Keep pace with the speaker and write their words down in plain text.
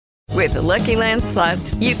With the Lucky Land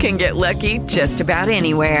Slots, you can get lucky just about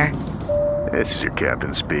anywhere. This is your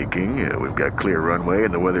captain speaking. We've got clear runway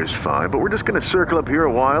and the weather's fine, but we're just going to circle up here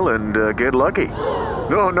a while and get lucky.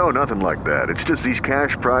 No, nothing like that. It's just these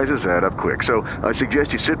cash prizes add up quick. So I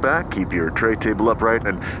suggest you sit back, keep your tray table upright,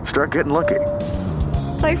 and start getting lucky.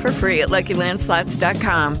 Play for free at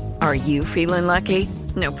LuckyLandSlots.com. Are you feeling lucky?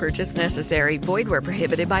 No purchase necessary. Void where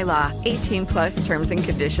prohibited by law. 18 plus terms and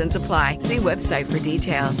conditions apply. See website for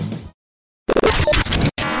details.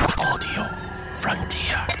 Audio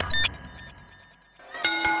Frontier.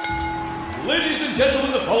 Ladies and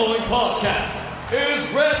gentlemen, the following podcast is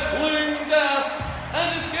Wrestling Daft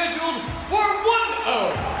and is scheduled for 1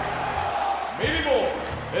 hour. Maybe more.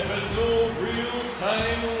 It has no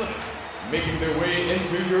real-time limits, making their way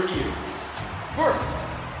into your ears. First,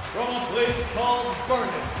 from a place called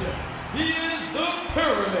Barneston, he is the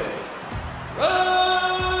Pyramid,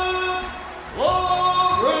 Rob Florence.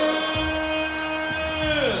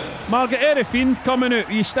 Margaret, Air Fiend coming out.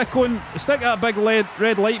 You stick that big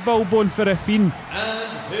red light bulb on for a Fiend.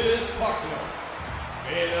 And his partner,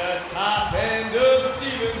 the top end of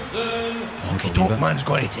Stevenson. Honky Tonk Man's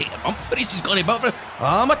going to take the bump for us. He's going to bump for it.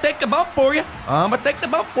 I'm going to take the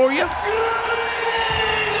bump for you.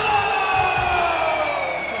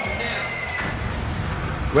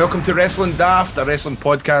 Welcome to Wrestling Daft, a wrestling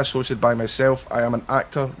podcast hosted by myself. I am an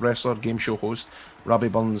actor, wrestler, game show host, Robbie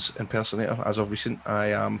Burns impersonator as of recent.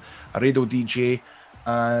 I am a radio DJ,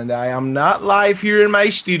 and I am not live here in my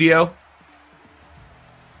studio.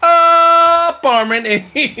 Apartment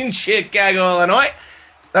in Chicago, Illinois.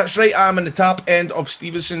 That's right, I'm in the top end of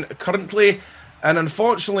Stevenson currently, and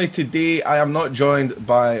unfortunately today I am not joined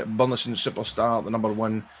by Burleson superstar, the number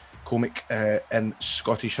one comic in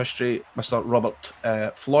Scottish history, Mr. Robert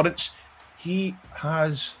Florence. He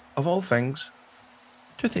has, of all things,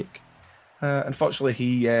 toothache. Unfortunately,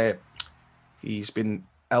 he's been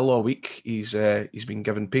ill all week. He's been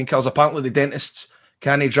given painkillers. Apparently, the dentists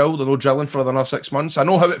can't drill. They're not drilling for another 6 months. I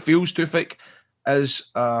know how it feels. Toothache is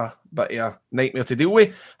but yeah, nightmare to deal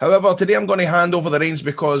with. However, today I'm going to hand over the reins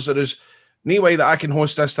because there is no way that I can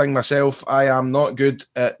host this thing myself. I am not good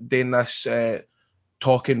at doing this.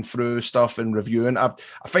 Talking through stuff and reviewing. I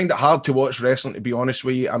find it hard to watch wrestling, to be honest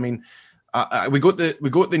with you. I mean, we got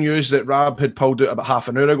the news that Rab had pulled out about half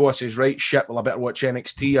an hour ago. I says, right, shit, well, I better watch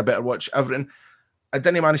NXT, I better watch everything. I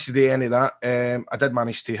didn't manage to do any of that. I did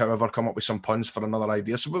manage to, however, come up with some puns for another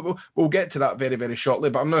idea. So we'll get to that very, very shortly.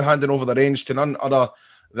 But I'm now handing over the reins to none other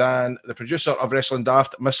than the producer of Wrestling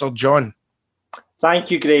Daft, Mr. John. Thank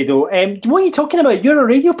you, Grado. What are you talking about? You're a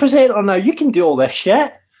radio presenter now. You can do all this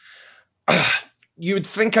shit. You would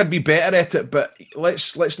think I'd be better at it, but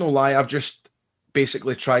let's no lie. I've just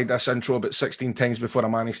basically tried this intro about 16 times before I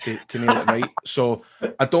managed to nail it right. So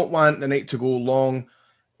I don't want the night to go long.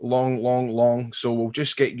 So we'll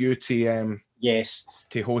just get you to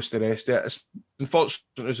to host the rest of it. It's unfortunate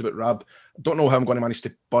news about Rab. I don't know how I'm going to manage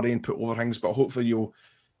to bury and put over things, but hopefully you'll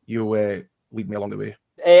lead me along the way.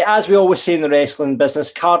 As we always say in the wrestling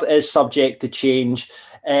business, card is subject to change.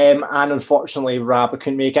 And unfortunately, Rab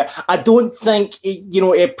couldn't make it. I don't think, he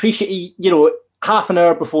appreciate, half an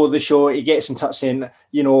hour before the show, he gets in touch saying,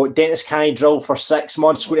 dentist can't drill for 6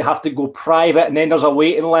 months, going to have to go private, and then there's a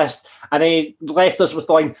waiting list, and then he left us with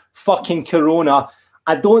going, fucking Corona.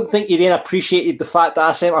 I don't think he then appreciated the fact that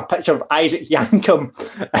I sent him a picture of Isaac Yankem.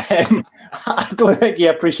 I don't think he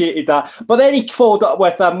appreciated that. But then he followed up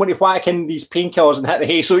with, I'm going to whack in these painkillers and hit the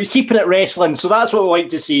hay. So he's keeping it wrestling. So that's what we like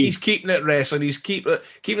to see. He's keeping it wrestling. He's keeping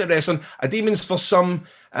it wrestling. A demon's for some,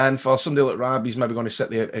 and for somebody like Rab, he's maybe going to sit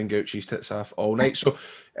there and gouge his tits off all night. So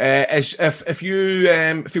if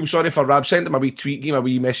you feel sorry for Rab, send him a wee tweet, give him a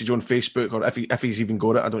wee message on Facebook, or if he's even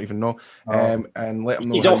got it, I don't even know. And let him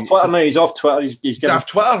know. He's off Twitter now. He's off Twitter. He's off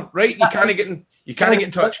Twitter, right? You can't get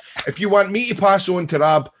in touch. If you want me to pass on to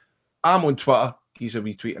Rab, I'm on Twitter. He's a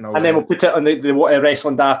wee tweet and all. And then we'll put it on the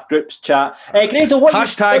Wrestling Daft groups chat. Grado,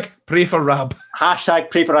 hashtag pray for Rab. Hashtag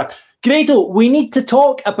pray for Rab. Grado, we need to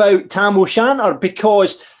talk about Tam O'Shanter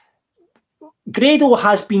because Grado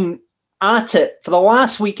has been at it for the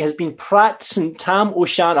last week, has been practicing Tam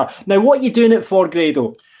O'Shanter. Now, what are you doing it for,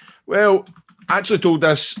 Grado? Well, I actually told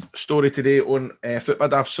this story today on Football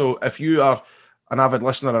Daft, so if you are an avid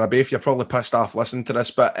listener or a babe, you're probably pissed off listening to this,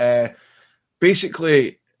 but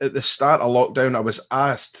basically at the start of lockdown, I was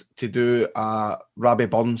asked to do a Robbie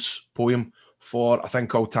Burns poem for a thing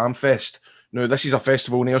called Tam Fest. Now, this is a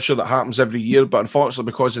festival in Ayrshire that happens every year, but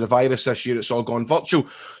unfortunately, because of the virus this year, it's all gone virtual.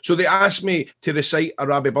 So they asked me to recite a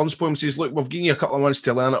Robbie Burns poem. Says, look, we've given you a couple of months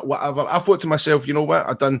to learn it, whatever. I thought to myself, you know what?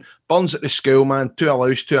 I've done Burns at the school, man, to a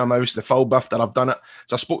louse, to a mouse, the full biff that I've done it.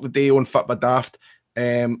 So I spoke the day on Fit by Daft,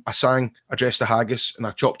 I sang Address to Haggis, and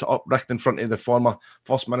I chopped it up right in front of the former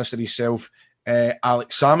First Minister himself,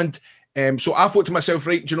 Alex Salmond. So I thought to myself,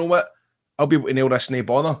 right, do you know what? I'll be able to nail this, no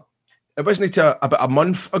bother. It wasn't until about a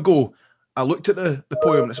month ago I looked at the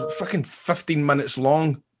poem. It's about fucking 15 minutes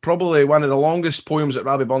long, probably one of the longest poems that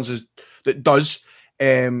Robbie Burns does.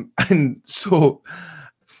 And so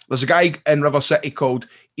there's a guy in River City called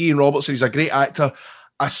Ian Robertson. He's a great actor.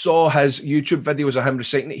 I saw his YouTube videos of him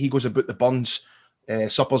reciting it. He goes about the Burns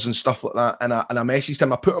suppers and stuff like that. And I messaged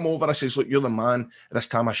him. I put him over. I says, look, you're the man at this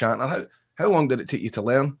Tam O'Shanter. How long did it take you to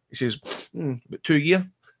learn? He says, about 2 years.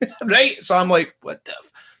 Right? So I'm like, what the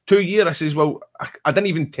 2 years? I says, well, I didn't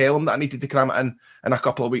even tell him that I needed to cram it in a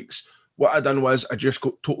couple of weeks. What I done was I just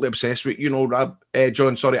got totally obsessed with it. You know,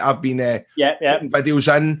 John, sorry, I've been putting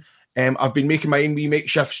videos in. I've been making my own wee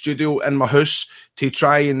makeshift studio in my house to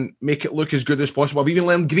try and make it look as good as possible. I've even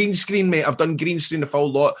learned green screen, mate. I've done green screen a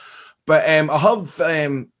full lot. But I have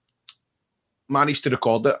managed to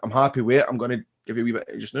record it. I'm happy with it. I'm going to give you a wee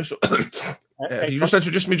bit just now. So, you just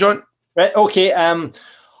introduced me, John? Right, okay.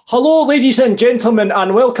 Hello, ladies and gentlemen,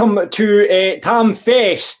 and welcome to Tam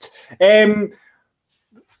Fest.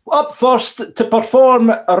 Up first to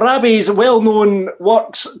perform Rabbie's well-known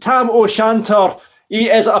works, Tam O'Shanter. He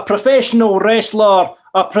is a professional wrestler,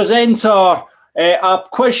 a presenter, a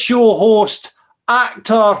quiz show host,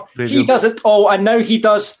 actor. He does it all, and now he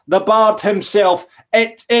does the Bard himself.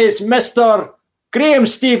 It is Mr. Graham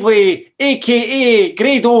Staveley, a.k.a.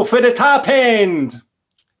 Grado for the Tap End.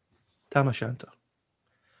 Tam O'Shanter.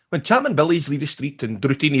 When Chapman Billies lead the street and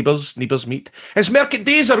drooty neighbours meet, as market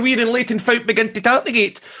days are wearing late and folk begin to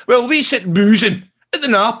tarnigate, well, we sit boozing at the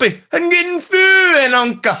nappy and getting foo and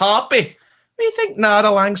unca happy. We think Nara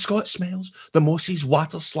Langscott smells the mosses,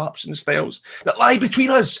 water slaps and styles that lie between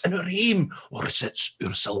us and our aim, or sits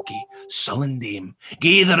our silky, sullen dame,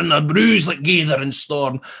 gathering her brews like gather in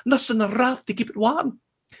storm, nursing her wrath to keep it warm.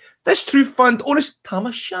 This true fund, honest Tam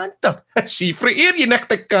O'Shanter. See for here, you nick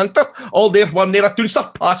the canter. All there one there a tune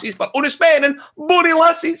surpasses for honest men and bonny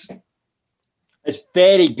lasses. It's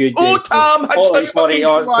very good. Oh, Tam,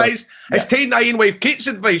 it's 10-9 with Kate's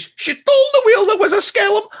advice. She told the wheel there was a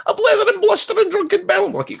skellum, a blether and bluster and drunken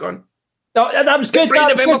bellum. Look, keep going. No, that was good. From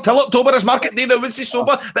November till October is market day, the woods is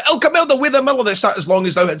sober. The ilka meld away the middle that sat as long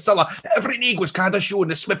as thou had siller. Every egg was cad a show in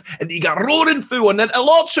the smith, and he got roaring foo, and then at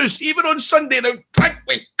Lord's house, even on Sunday, thou drank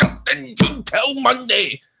with Curtin till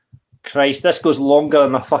Monday. Christ, this goes longer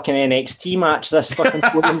than a fucking NXT match, this fucking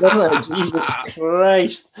podium, doesn't it? Jesus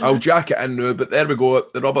Christ. I'll jack it in now, but there we go.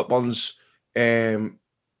 The Robert Burns poem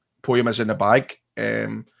is in the bag.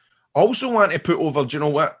 I also want to put over, do you know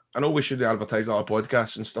what? I know we should advertise our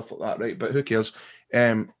podcasts and stuff like that, right? But who cares?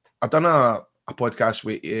 I've done a podcast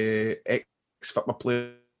with ex-Fitma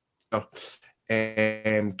player,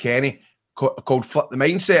 Kenny, called Flip the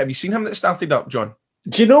Mindset. Have you seen him that started up, John?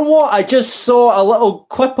 Do you know what? I just saw a little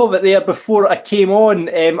clip of it there before I came on.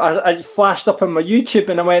 I flashed up on my YouTube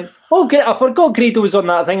and I went, oh, great, I forgot Grado was on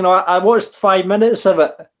that thing. And I watched 5 minutes of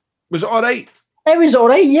it. Was it all right? It was all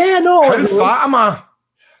right, yeah. No. How fat am I?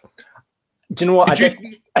 Do you know what? I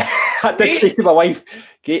did say to my wife,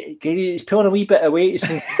 he's pulling a wee bit of weight.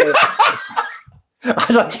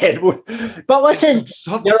 That's a terrible. But listen,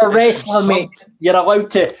 you're a wrestler, mate. You're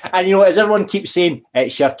allowed to. And, you know, as everyone keeps saying,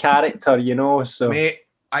 it's your character, you know. So, mate,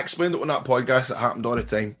 I explained it on that podcast that happened all the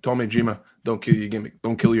time. Tommy Dreamer, don't kill your gimmick.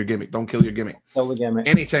 Don't kill your gimmick. Don't kill your gimmick. Kill the gimmick.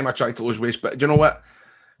 Anytime I try to lose weight, but do you know what?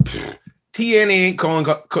 TNA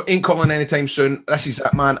ain't calling anytime soon. This is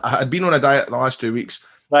it, man. I had been on a diet the last 2 weeks.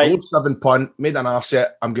 Right. I lost 7 punt, made an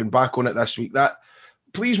asset. I'm going back on it this week.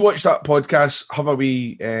 Please watch that podcast. Have a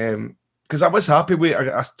wee, because I was happy with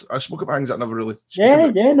it. I spoke about things that I never really spoke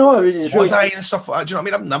about. It was really and stuff like that. Do you know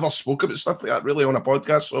what I mean? I've never spoke about stuff like that really on a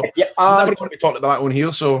podcast, so I'm never going to be talking about that on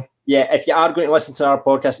here. So yeah, if you are going to listen to our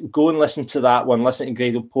podcast, go and listen to that one. Listen to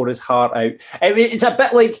Grado pour his heart out. It's a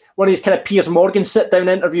bit like one of these kind of Piers Morgan sit-down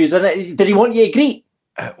interviews, isn't it? Did he want you to greet?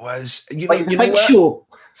 It was. You know what? Show.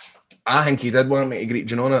 I think he did want me to greet.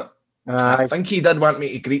 Do you know that? I think he did want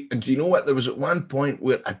me to greet. And do you know what? There was at one point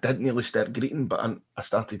where I didn't really start greeting, but I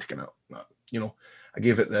started to kind of, you know, I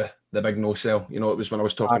gave it the big no sell. You know, it was when I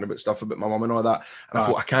was talking about stuff about my mum and all that. And I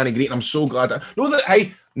thought, I can't greet. And I'm so glad. I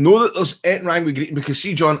know that there's anything wrong with greeting, because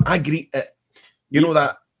see, John, I greet it. You know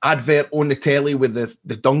that advert on the telly with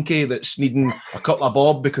the donkey that's needing a couple of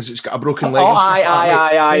bob because it's got a broken leg.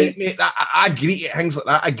 Aye. Mate, I greet it, things like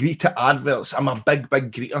that. I greet it adverts. I'm a big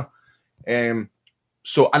greeter.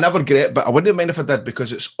 So I never greet, but I wouldn't mind if I did,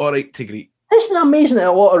 because it's all right to greet. Isn't it amazing that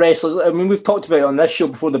a lot of wrestlers, I mean, we've talked about it on this show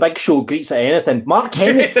before, the Big Show greets at anything. Mark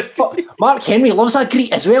Henry loves a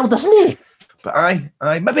greet as well, doesn't he?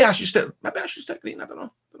 But maybe I should stick greeting. I don't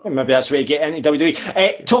know. Maybe that's the way to get into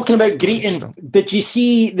WWE. Talking about greeting, did you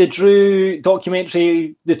see the Drew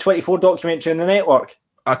documentary, the 24 documentary on the network?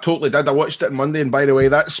 I totally did. I watched it on Monday, and by the way,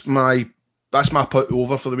 that's my put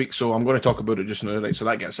over for the week. So I'm going to talk about it just now, right? So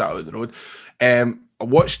that gets that out of the road. I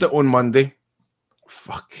watched it on Monday.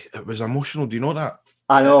 Fuck, it was emotional. Do you know that?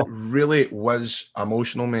 I know. It really was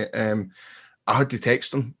emotional, mate. I had to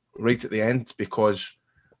text him right at the end because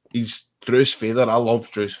he's Drew's father. I love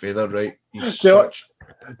Drew's father, right? He's such...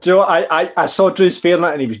 Do you know, I saw Drew's fair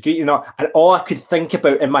and he was greeting her, and all I could think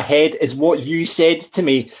about in my head is what you said to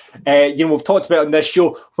me. We've talked about on this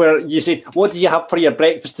show where you said, "What did you have for your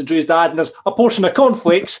breakfast?" to Drew's dad, and there's a portion of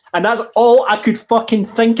cornflakes, and that's all I could fucking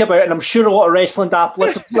think about. And I'm sure a lot of wrestling daft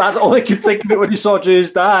listeners, that's all they could think about when he saw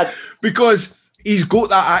Drew's dad, because he's got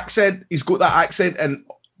that accent. And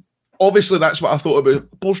obviously that's what I thought about.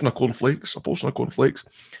 A portion of cornflakes.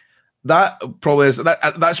 That probably is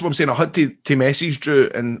that. That's what I'm saying. I had to message Drew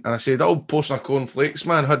and I said, "Oh, portion of cornflakes,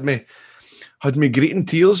 man." Had me greeting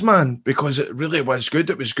tears, man, because it really was good.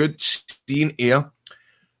 It was good seeing Air.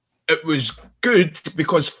 It was good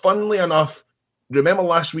because, funnily enough, remember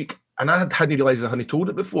last week, and I hadn't realised I hadn't told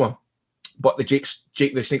it before, but the Jake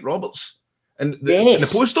the Snake Roberts in the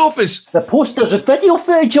post office. There's a video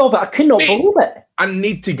footage of it. I could not believe it. I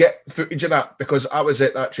need to get footage of that because I was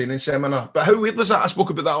at that training seminar. But how weird was that? I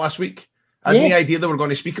spoke about that last week. I had no idea they were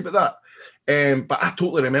going to speak about that. But I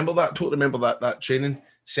totally remember that. That training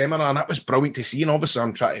seminar, and that was brilliant to see. And obviously,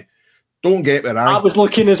 I'm trying to. Don't get me wrong. I was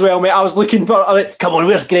looking as well, mate. I was looking for. Come on,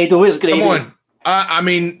 where's Grado? Come on. I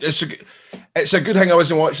mean, it's a good thing I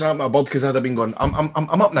wasn't watching that, my bud, because I'd have been going.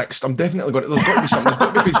 I'm up next. I'm definitely going. There's got to be something. There's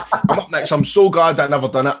got to be features. I'm up next. I'm so glad that I never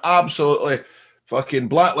done it. Absolutely. Fucking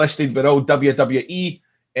blacklisted by all WWE.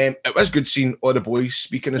 It was good seeing all the boys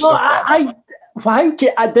speaking and stuff.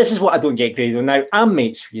 This is what I don't get, Grado. Now, I'm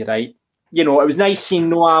mates with you, right? You know, it was nice seeing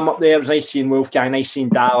Noam up there. It was nice seeing Wolfgang. Nice seeing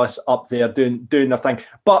Dallas up there doing their thing.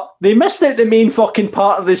 But they missed out the main fucking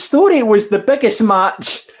part of the story. It was the biggest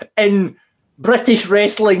match in British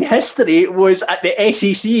wrestling history was at the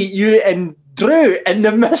SEC, you and Drew, and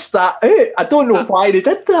they missed that out. I don't know why they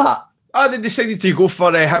did that. They decided to go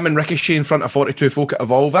for him and Ricochet in front of 42 folk at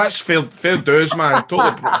Evolve. That's fair dues, man.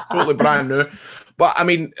 Totally brand new. But, I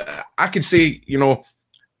mean, I could say, you know,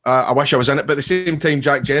 I wish I was in it. But at the same time,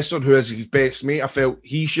 Jack Jester, who is his best mate, I felt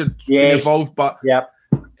he should be involved. But,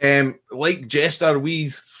 like Jester,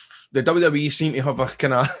 the WWE seem to have a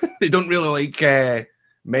kind of... they don't really like...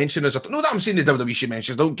 mention as no, that I'm saying the WWE should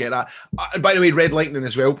mention. Don't get that. And by the way, Red Lightning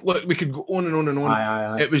as well. Look, we could go on and on and on.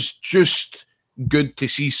 Aye. It was just good to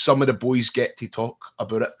see some of the boys get to talk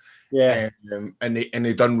about it. Yeah, and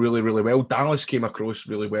they done really, really well. Dallas came across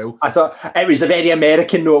really well. I thought it was a very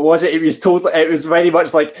American note, was it? It was very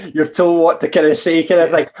much like you're told what to kind of say, kind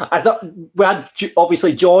of thing. I thought we had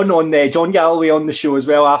obviously John Galloway on the show as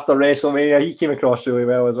well after WrestleMania. He came across really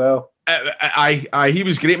well as well. He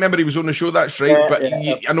was great. Remember, he was on the show. That's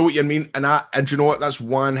right. I know what you mean. And you know what? That's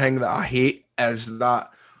one thing that I hate is that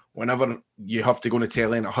whenever you have to go on the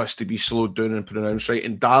telly and it has to be slowed down and pronounced right.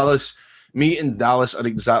 And me and Dallas are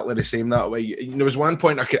exactly the same that way. There was one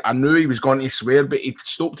point I knew he was going to swear, but he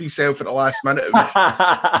stopped himself at the last minute.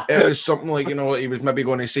 It was something like, you know, he was maybe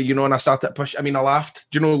going to say, you know, and I started to push. I mean, I laughed.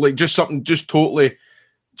 You know, like just something just totally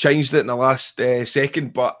changed it in the last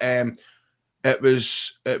second. But it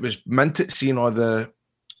was mint seeing all the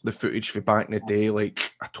footage for back in the day.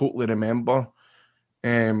 Like I totally remember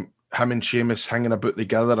him and Sheamus hanging about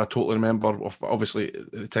together. I totally remember. Obviously,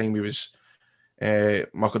 at the time he was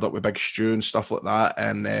muckled up with Big Stu and stuff like that.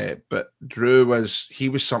 And but Drew was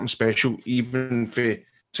something special. Even for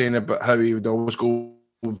saying about how he would always go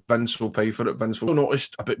with Vince will pay for it. Vince will.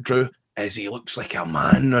 Noticed about Drew is he looks like a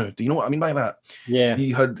man now. Do you know what I mean by that? Yeah.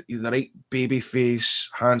 He had the right baby face,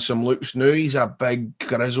 handsome looks. Now he's a big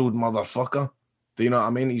grizzled motherfucker. Do you know what I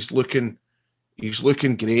mean? He's looking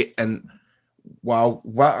great. And wow,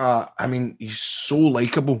 he's so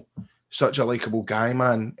likable. Such a likable guy,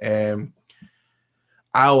 man.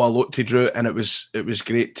 I owe a lot to Drew, and it was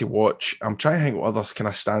great to watch. I'm trying to think what other kind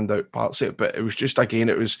of standout parts of it, but it was just, again,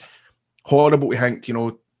 it was horrible to think, you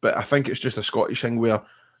know, but I think it's just a Scottish thing where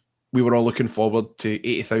we were all looking forward to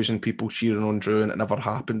 80,000 people cheering on Drew, and it never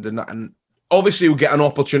happened. And obviously, we'll get an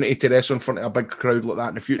opportunity to wrestle in front of a big crowd like that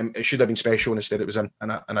in the future. It should have been special, and instead it was in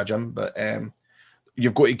a gym. But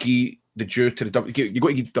you've got to give the due to the you've got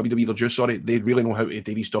to give WWE their due. Sorry, they really know how to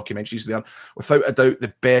do these documentaries. There, without a doubt,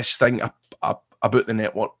 the best thing about the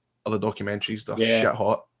network are the documentaries. They're shit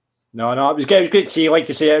hot. No, it was great to see. Like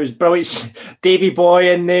you say, it was brilliant. Davey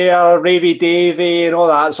Boy in there, Ravy Davey, and all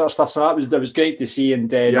that sort of stuff. So that was great to see. And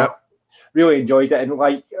really enjoyed it. And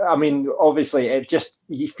like, I mean, obviously, it just,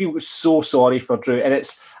 you feel so sorry for Drew. And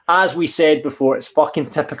it's, as we said before, it's fucking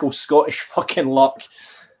typical Scottish fucking luck.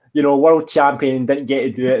 You know, world champion, didn't get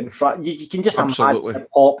to do it in front. You can just imagine the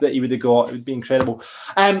pop that he would have got. It would be incredible.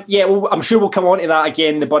 Yeah, well, I'm sure we'll come on to that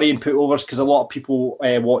again, the Bury and Putovers, because a lot of people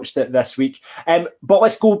watched it this week. But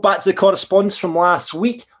let's go back to the correspondence from last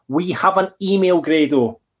week. We have an email,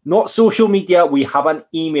 Grado. Not social media, we have an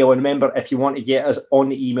email. And remember, if you want to get us on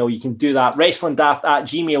the email, you can do that.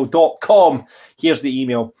 WrestlingDaft@gmail.com. Here's the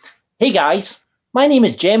email. Hey, guys. My name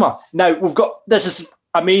is Gemma. Now, this is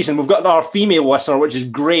amazing. We've got our female listener, which is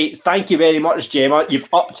great. Thank you very much, Gemma.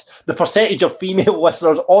 You've upped the percentage of female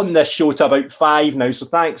listeners on this show to about 5 now, so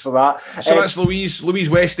thanks for that. So that's Louise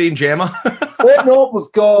Westy and Gemma. No,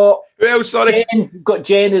 we've got... Who else, sorry? Jen. We've got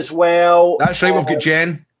Jen as well. That's right, we've got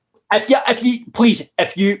Jen.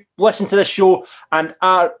 If you listen to this show and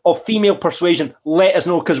are of female persuasion, let us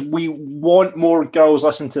know, because we want more girls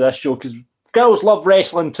listening to this show, because girls love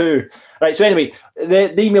wrestling too. Right, so anyway,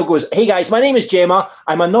 the email goes, hey guys, my name is Gemma.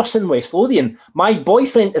 I'm a nurse in West Lothian. My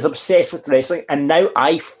boyfriend is obsessed with wrestling and now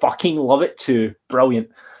I fucking love it too.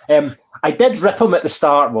 Brilliant. I did rip him at the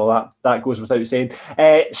start. Well, that goes without saying.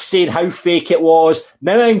 Saying how fake it was.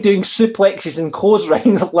 Now I'm doing suplexes and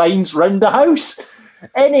clotheslines round the house.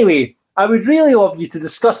 Anyway, I would really love you to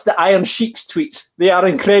discuss the Iron Sheik's tweets. They are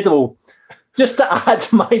incredible. Just to add,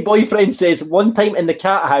 my boyfriend says one time in the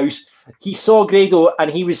cat house, he saw Grado and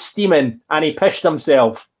he was steaming and he pissed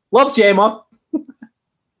himself. Love, Gemma.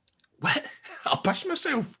 What? I'll piss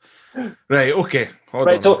myself? Right, okay. Hold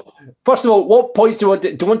on. So, first of all, what points do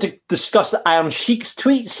you want to discuss the Iron Sheik's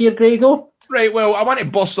tweets here, Grado? Right, well, I want to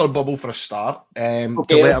bust our bubble for a start. To let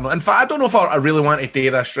them know. In fact, I don't know if I really want to do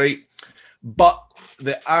this, right? But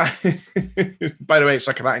by the way, it's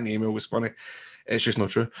like that in the email was funny. It's just not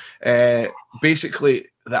true. Basically,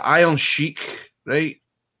 the Iron Sheik, right,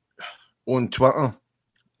 on Twitter,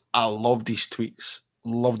 I loved these tweets.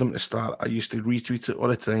 Loved them to start. I used to retweet it all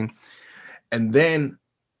the time. And then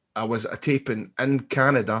I was at a taping in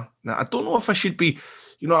Canada. Now, I don't know if I should be,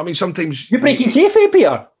 you know what I mean? Sometimes... You're breaking kayfabe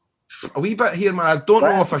here. A wee bit here, man. I don't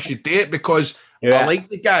know if I should do it because I like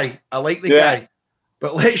the guy. Guy.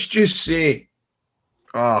 But let's just say,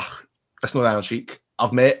 it's not the Iron Sheik.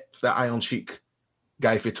 I've met the Iron Sheik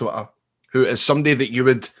guy for Twitter, who is somebody that you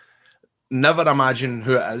would never imagine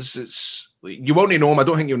who it is. It's you won't know him. I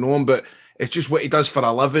don't think you'll know him, but it's just what he does for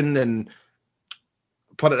a living. And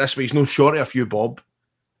put it this way, he's no short of a few bob,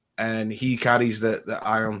 and he carries the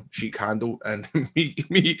Iron Sheik handle. And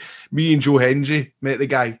me and Joe Hendry met the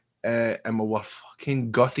guy, and we were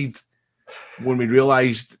fucking gutted when we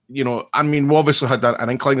realised, you know, I mean, we obviously had an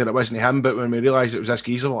inkling that it wasn't him, but when we realised it was this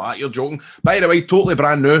geezer, we're like, you're joking. By the way, totally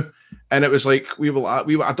brand new. And it was like,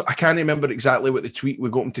 I can't remember exactly what the tweet we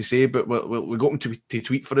got him to say, but we got him to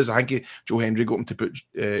tweet for us. I think Joe Hendry got him to put,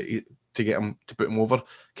 to get him to put him over.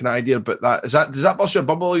 Can I idea? But does that bust your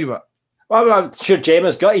bubble a wee bit? Well, I'm sure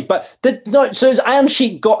Gemma's got it, but so has Iron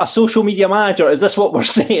Sheik got a social media manager? Is this what we're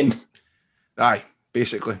saying? Aye.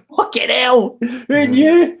 Basically. Fucking hell. Who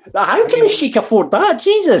knew? How can the Sheik afford that?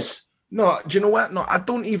 Jesus. No, do you know what? No, I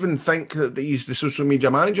don't even think that he's the social media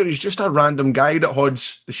manager. He's just a random guy that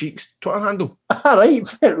hods the Sheik's Twitter handle. All right,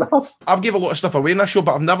 fair enough. I've gave a lot of stuff away in this show,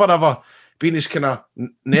 but I've never ever been as kind of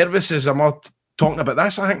nervous as I'm talking about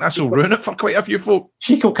this. I think this will ruin it for quite a few folk.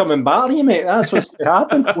 Sheik will come and batter you, mate. That's what's going to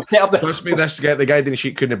happen. We'll set up Trust me, the guy in the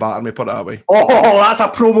Sheik couldn't batter me, put it that way. Oh, that's a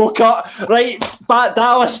promo cut. Right, Bat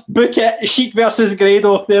Dallas, book it. Sheik versus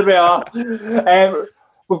Grado. There we are.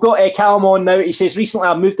 We've got Callum on now. He says, recently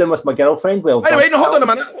I moved in with my girlfriend. Well, anyway, no, hold on a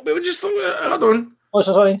minute. We just hold on. Oh,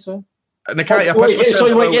 sorry. And the cat, I pissed myself. So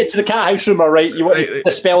you want to get to the cat house room, right? You want to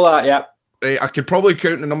dispel that, yeah. Right, I could probably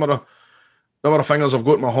count the number of fingers I've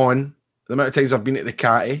got in my horn. The amount of times I've been at the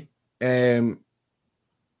catty, I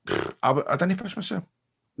didn't piss myself.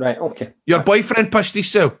 Right, okay. Your boyfriend pissed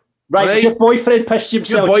himself. Right, your boyfriend pissed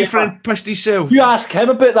himself. Your boyfriend pissed himself. You ask him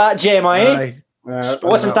about that, Gemma, eh? Aye.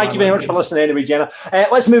 Listen, thank you very much for listening anyway, Jenna.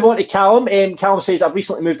 Let's move on to Callum. Callum says, I've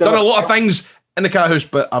recently moved in. Done a lot of things in the cat house,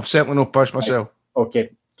 but I've certainly not pissed myself. Right. Okay.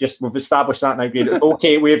 We've established that now, Grado.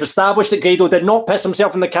 Okay, we've established that Grado did not piss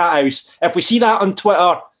himself in the cat house. If we see that on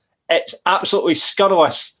Twitter, it's absolutely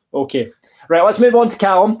scurrilous. Okay. Right, let's move on to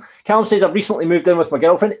Callum. Callum says, I've recently moved in with my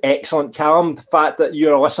girlfriend. Excellent, Callum. The fact that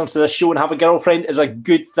you're a listener to this show and have a girlfriend is a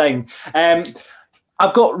good thing.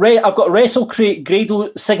 I've got WrestleCrate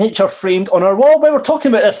Grado signature framed on our wall. We were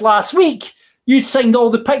talking about this last week. You signed all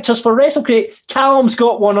the pictures for WrestleCrate. Callum's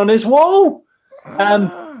got one on his wall.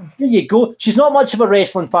 There you go. She's not much of a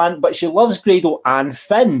wrestling fan, but she loves Grado and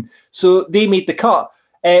Finn. So they made the cut.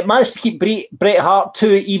 Managed to keep Bret Hart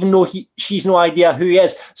too, even though she's no idea who he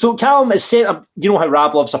is. So Callum has sent you know how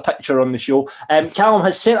Rab loves a picture on the show. Callum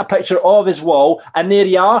has sent a picture of his wall, and there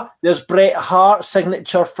you are. There's Bret Hart's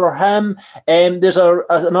signature for him. There's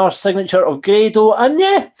another signature of Grado, and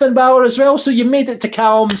yeah, Finn Balor as well. So you made it to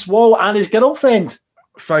Callum's wall and his girlfriend.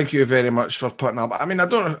 Thank you very much for putting up.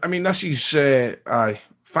 This is aye.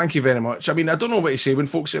 Thank you very much. I don't know what to say when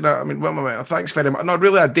folks say that. Thanks very much. No,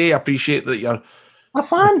 really, I do appreciate that you're a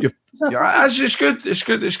fan. It's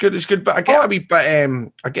good. But I get a wee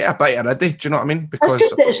bit. I get a bit already. Do you know what I mean? Because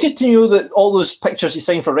it's good to know that all those pictures you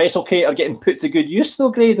signed for WrestleCade are getting put to good use,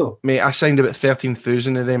 though, Grado. Mate, I signed about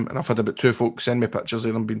 13,000 of them, and I've had about 2 folks send me pictures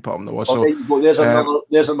of them being put on the wall. So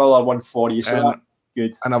there's another one for you. So that's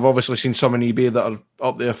good. And I've obviously seen some on eBay that are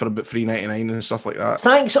up there for about $3.99 and stuff like that.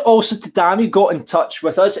 Thanks also to Dan who got in touch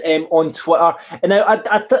with us on Twitter. And now,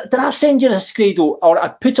 did I send you this, Grado? Or I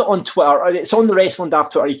put it on Twitter. It's on the Wrestling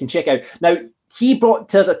Daft Twitter. You can check out. Now, he brought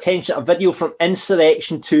to his attention a video from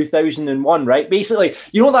Insurrection 2001, right? Basically,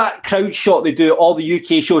 you know that crowd shot they do at all the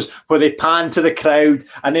UK shows where they pan to the crowd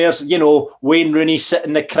and there's, Wayne Rooney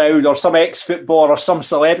sitting in the crowd or some ex-footballer or some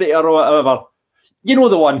celebrity or whatever. You know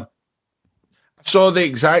the one. Saw the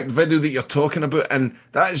exact video that you're talking about, and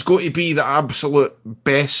that is going to be the absolute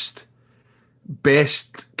best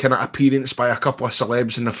kind of appearance by a couple of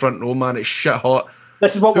celebs in the front row, man. It's shit hot.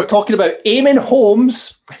 This is what we're talking about. Eamon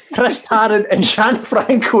Holmes, Chris Tarrant, and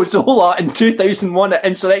Gianfranco Zola in 2001 at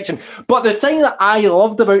Insurrection. But the thing that I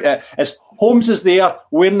loved about it is Holmes is there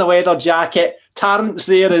wearing a leather jacket. Tarrant's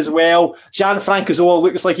there as well. Gianfranco Zola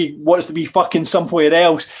looks like he wants to be fucking somewhere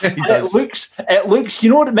else. It looks,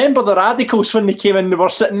 remember the Radicals when they came in, they were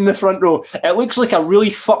sitting in the front row. It looks like a really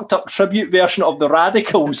fucked up tribute version of the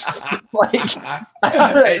Radicals.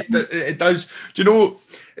 It does. Do you know,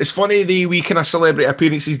 it's funny, the wee kind of celebrity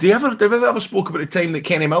appearances. Have we ever spoke about the time that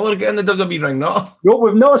Kenny Miller got in the WWE ring? No,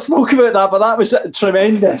 we've not spoke about that, but that was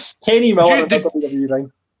tremendous. Kenny Miller in the WWE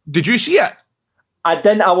ring. Did you see it? I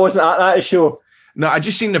didn't. I wasn't at that show. No, I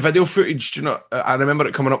just seen the video footage. I remember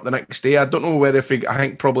it coming up the next day. I don't know whether I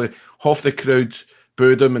think probably half the crowd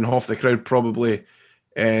booed him and half the crowd probably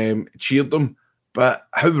cheered him. But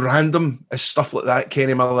how random is stuff like that?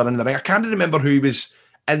 Kenny Miller in the ring. I can't remember who he was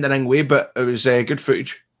in the ring with, but it was good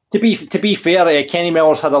footage. To be fair, Kenny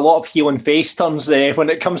Miller's had a lot of heel and face turns when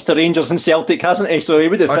it comes to Rangers and Celtic, hasn't he? So he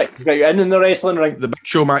would have fit right in the wrestling ring. The Big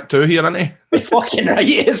Show Mac 2 here, isn't he? Fucking right,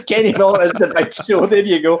 is Kenny Miller is the Big Show. There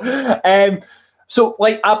you go. So,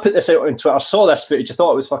 I put this out on Twitter. I saw this footage. I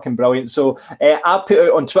thought it was fucking brilliant. So, I put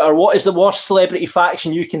out on Twitter, what is the worst celebrity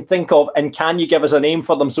faction you can think of, and can you give us a name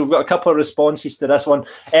for them? So, we've got a couple of responses to this one.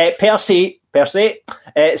 Percy,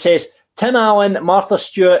 it says, Tim Allen, Martha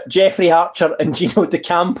Stewart, Jeffrey Archer, and Gino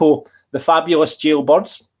DeCampo, the fabulous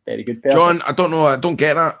Jailbirds. Very good person. John, I don't know. I don't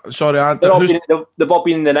get that. Sorry. They've all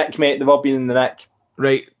been in the Nick, mate. They've all been in the Nick.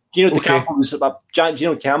 Right. Gino DeCampo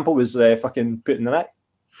was fucking put in the Nick.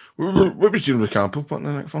 What was Gino DeCampo put in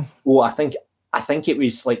the Nick for? Oh, I think it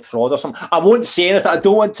was like fraud or something. I won't say anything. I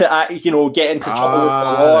don't want to, get into trouble with the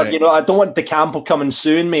law. Right. I don't want DeCampo coming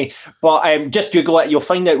suing me. But just Google it. You'll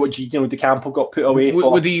find out what DeCampo got put away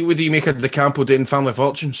for. Would he make a DeCampo doing Family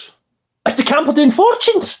Fortunes? Is DeCampo doing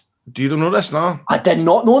Fortunes? Do you know this now? I did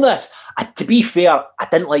not know this. To be fair, I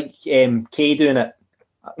didn't like Kay doing it.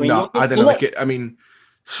 I didn't like it.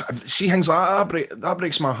 See things like that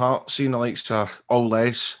breaks my heart. Seeing the likes of All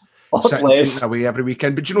Les sitting away every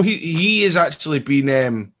weekend. But he has actually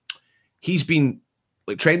been he's been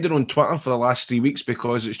trending on Twitter for the last 3 weeks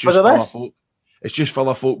because it's just full of folk. It's just full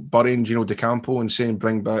of folk burying Gino DeCampo and saying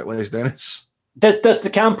bring back Les Dennis. Does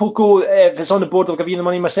DeCampo go if it's on the board? I'll give you the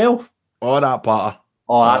money myself. Oh, that part.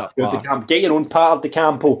 Oh, that's good. DeCampo. Get your own part of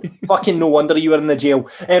DeCampo. Fucking no wonder you were in the jail.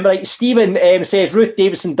 Right, Stephen says Ruth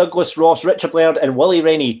Davison, Douglas Ross, Richard Blair, and Willie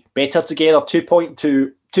Rennie better together.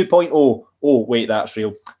 2.0. Oh, wait, that's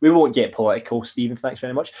real. We won't get political, Stephen. Thanks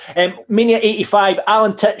very much. Mania 85,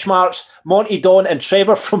 Alan Titchmarsh, Monty Don, and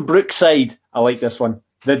Trevor from Brookside. I like this one.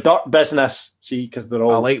 The Dirt Business. See, because they're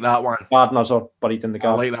all... I like that one. Gardeners are buried in the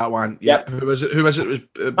garden. I like that one. Yep. Who was it? It was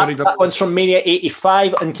buried that one's from Mania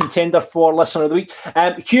 85 and contender for Listener of the Week.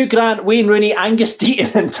 Hugh Grant, Wayne Rooney, Angus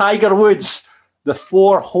Deaton, and Tiger Woods. The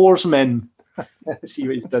Four Horsemen. See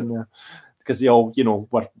what he's done there. Because they all,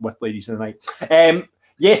 were with ladies in the night.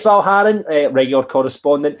 Yes, Val Harron, regular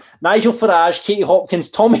correspondent. Nigel Farage, Katie Hopkins,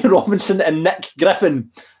 Tommy Robinson, and Nick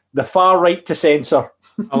Griffin. The far right to censor.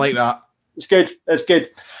 I like that. It's good.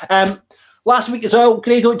 last week as well,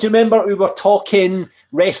 Grado, do you remember we were talking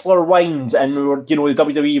wrestler wines and we were, the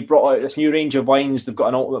WWE brought out this new range of wines. They've got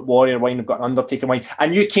an Ultimate Warrior wine, they've got an Undertaker wine,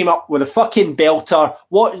 and you came up with a fucking belter.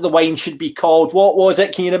 What the wine should be called? What was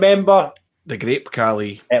it? Can you remember? The Grape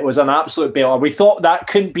Cali. It was an absolute belter. We thought that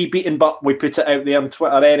couldn't be beaten, but we put it out there on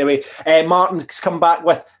Twitter anyway. Martin's come back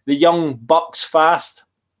with the Young Bucks Fast.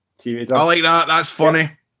 See what he's done? I like that. That's funny. Yeah.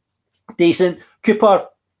 Decent. Cooper,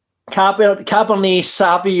 Cabernet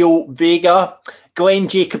Savio Vega, Glenn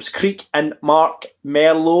Jacobs Creek, and Mark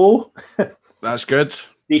Merlot. That's good.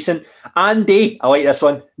 Decent. Andy, I like this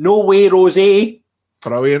one. No Way Rosé.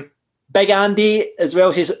 Brilliant. Big Andy as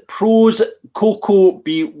well says pros Coco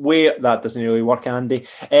Beware. That doesn't really work, Andy.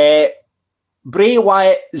 Bray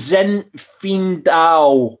Wyatt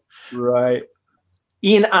Zinfandel. Right.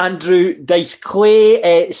 Ian Andrew Dice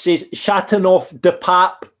Clay says Chateauneuf de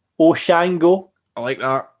Pape Oshango. I like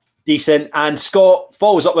that. Decent. And Scott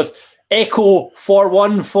follows up with Echo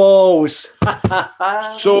 41 Falls.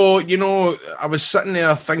 So, I was sitting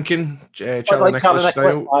there thinking, Charlie Nicholas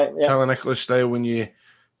style, Charlie Nicholas style, when you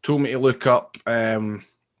told me to look up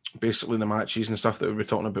basically the matches and stuff that we were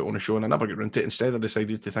talking about on the show, and I never got into it. Instead, I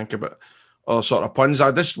decided to think about all sort of puns.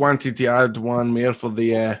 I just wanted to add one more for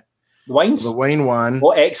the wines? The wine one. Oh,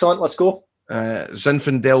 excellent. Let's go.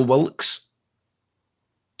 Zinfandel Wilkes.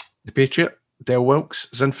 The Patriot. Del Wilkes.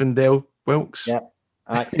 Zinfandel Wilkes. Yeah.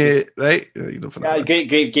 Right?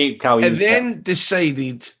 Great, Cal. And then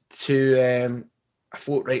decided to, I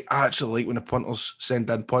thought, right, I actually like when the punters send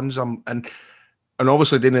in puns. And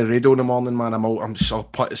obviously doing the radio in the morning, man, I'm so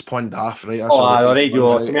put it's punned off, right? The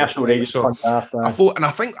radio, commercial radio. So I thought, and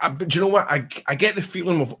I think, do you know what? I get the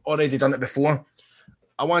feeling we've already done it before.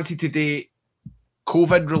 I wanted to do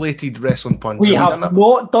COVID-related wrestling puns. We have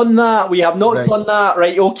not done that. We have not done that.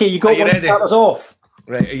 Right, okay, you got one to start us off.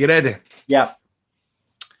 Right, are you ready? Yeah.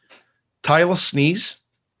 Tyler Sneeze.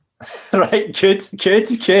 Right, good.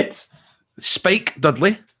 Spike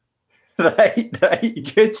Dudley. Right,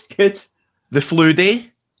 good. The Flu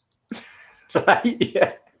Day. Right,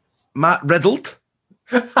 yeah. Matt Riddled.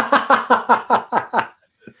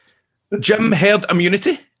 Jim Herd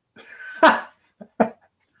Immunity.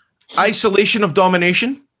 Isolation of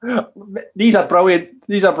Domination. These are brilliant.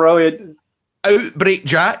 Outbreak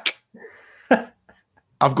Jack.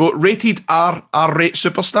 I've got Rated R-rate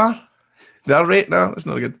Superstar. They're rate? No, that's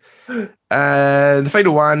not good. And the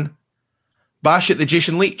final one, Bash at the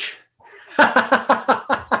Jason Leach.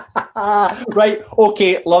 Right,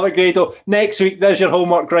 okay, love it, Grado. Next week, there's your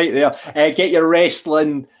homework right there. Get your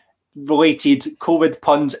wrestling-related COVID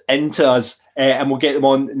puns into us, and we'll get them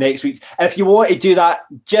on next week. And if you want to do that,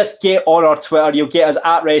 just get on our Twitter. You'll get us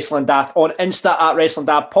at Wrestling Daft, on Insta at Wrestling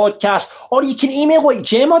Daft Podcast, or you can email like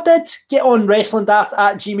Gemma did. Get on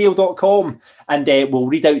wrestlingdaft@gmail.com, and we'll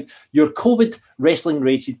read out your COVID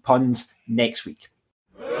wrestling-related puns next week.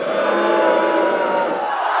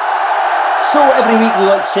 So every week we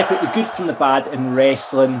like to separate the good from the bad in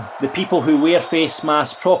wrestling. The people who wear face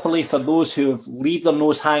masks properly, for those who have leave their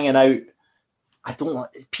nose hanging out.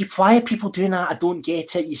 Why are people doing that? I don't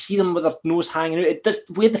get it. You see them with their nose hanging out. It does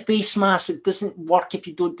wear the face mask. It doesn't work if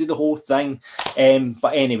you don't do the whole thing.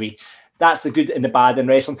 But anyway, that's the good and the bad in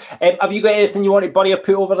wrestling. Have you got anything you want to bury or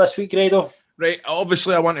put over this week, Grado? Right,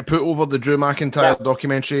 obviously I want to put over the Drew McIntyre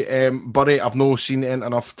documentary. Bury, I've not seen it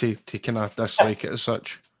enough to kind of dislike it as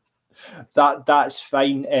such. That's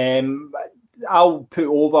fine. I'll put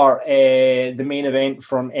over the main event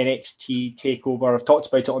from NXT TakeOver. I've talked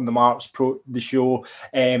about it on the Marks the show.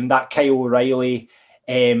 That Kyle O'Reilly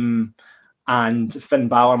and Finn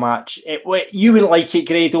Balor match. You wouldn't like it,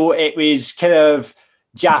 Grado. It was kind of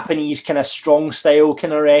Japanese, kind of strong style,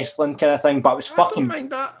 kind of wrestling kind of thing, but it was fucking. I don't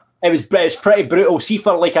mind that. It was pretty brutal. See,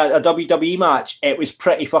 for like a WWE match, it was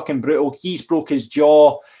pretty fucking brutal. He's broke his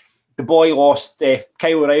jaw. The boy lost,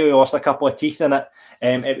 Kyle O'Reilly lost a couple of teeth in it.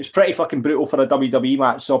 It was pretty fucking brutal for a WWE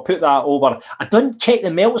match, so I'll put that over. I didn't check the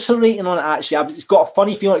Meltzer rating on it, actually. It's got a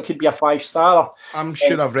funny feeling it could be a 5-star. I'm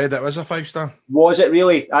sure I've read it was a 5-star. Was it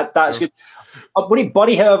really? That's good.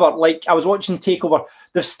 Buddy, however, like, I was watching TakeOver,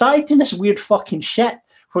 they've started doing this weird fucking shit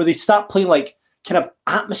where they start playing, like, kind of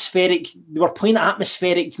atmospheric, they were playing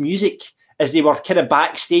atmospheric music as they were kind of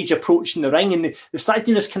backstage approaching the ring, and they started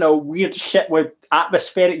doing this kind of weird shit with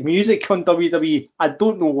atmospheric music on WWE. I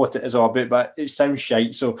don't know what it is all about, but it sounds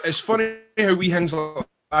shite. So it's funny how wee things like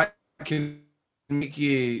that can make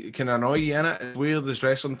you, can annoy you, innit? It's weird as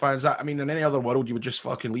wrestling fans. That, I mean, in any other world, you would just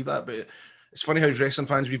fucking leave that, but it's funny how as wrestling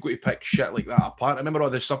fans, we've got to pick shit like that apart. I remember all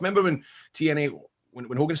this stuff. Remember when TNA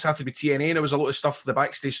when Hogan started with TNA, there was a lot of stuff. The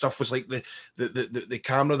backstage stuff was like the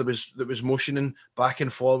camera that was motioning back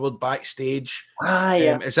and forward backstage,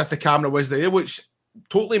 as if the camera was there, which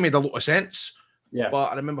totally made a lot of sense. Yeah.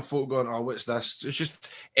 But I remember folk going, "Oh, what's this?" It's just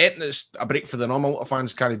it's a break for the normal. A lot of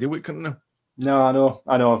fans can't deal with it, couldn't they? No,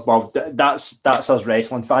 I know. Well, that's us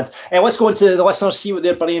wrestling fans. Let's go into the listeners, see what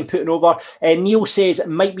they're burying putting over. Neil says it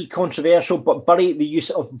might be controversial, but bury the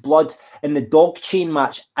use of blood in the dog chain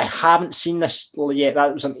match. I haven't seen this yet.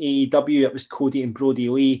 That was on AEW. It was Cody and Brody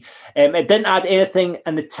Lee. It didn't add anything,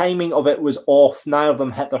 and the timing of it was off. Neither of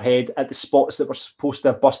them hit their head at the spots that were supposed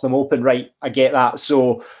to bust them open. Right, I get that.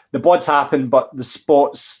 So the blood's happened, but the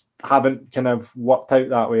spots haven't kind of worked out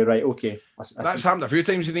that way, right? Okay. That's happened a few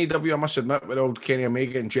times in AEW, I must admit, with the old Kenny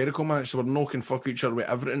Omega and Jericho match. They were knocking fuck each other with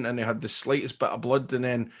everything, and they had the slightest bit of blood, and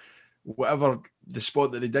then whatever the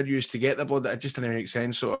spot that they did use to get the blood, it just didn't make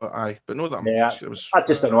sense. So, but no, that's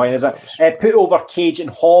just annoying, is it? Put over Cage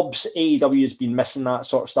and Hobbs. AEW has been missing that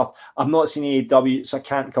sort of stuff. I've not seen AEW, so I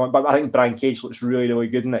can't comment, but I think Brian Cage looks really, really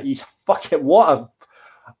good in it. He's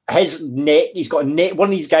his neck, he's got a neck. One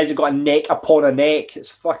of these guys has got a neck upon a neck. It's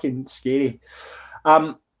fucking scary.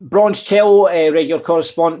 Bronze Chell, regular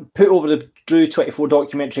correspondent, put over the Drew 24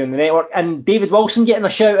 documentary on the network, and David Wilson getting a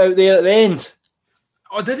shout out there at the end.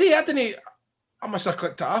 Oh, did he? I must have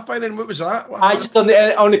clicked it off by then. What was that? I just on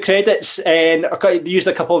the credits, and I used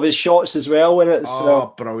a couple of his shots as well in it.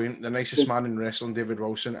 So. Brilliant! The nicest man in wrestling, David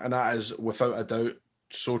Wilson, and that is without a doubt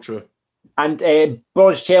so true. And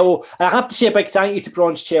Bronze Cello, and I have to say a big thank you to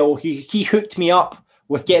Bronze Cello. He hooked me up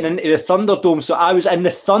with getting into the Thunderdome, so I was in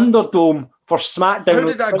the Thunderdome for SmackDown. How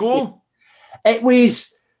did that go? It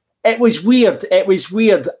was weird. It was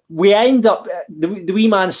weird. We end up the wee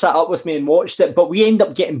man sat up with me and watched it, but we end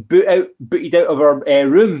up getting booted out of our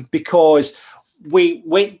room because we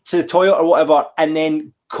went to the toilet or whatever, and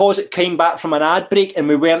then because it came back from an ad break and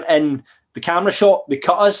we weren't in the camera shot, they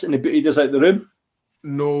cut us and they booted us out the room.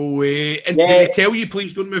 No way. And did they tell you,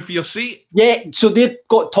 please don't move for your seat? Yeah, so they've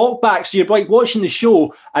got talkbacks. So you're like watching the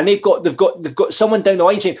show, and they've got someone down the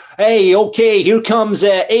line saying, "Hey, okay, here comes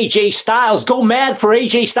AJ Styles. Go mad for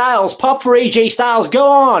AJ Styles. Pop for AJ Styles. Go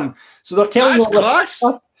on." So they're telling you all this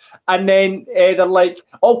stuff. And then they're like,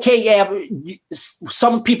 "Okay,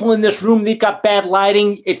 some people in this room, they've got bad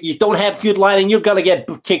lighting. If you don't have good lighting, you're gonna get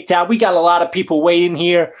kicked out. We got a lot of people waiting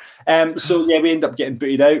here." So yeah, we end up getting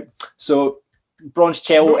booted out. So. Bronze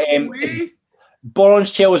Chell was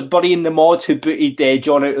burying the mod who booted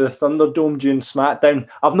John out of the Thunderdome during SmackDown.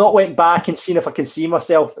 I've not went back and seen if I can see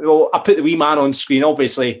myself. Well, I put the wee man on screen,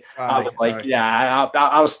 obviously. I was like,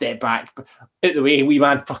 I'll step back. Out the way, wee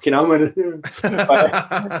man, fucking I'm in.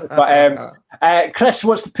 But Chris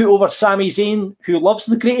wants to put over Sami Zayn, who loves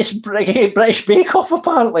the greatest British Bake Off,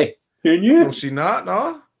 apparently. Who knew? I've seen that,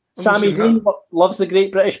 no? Sami Zayn loves the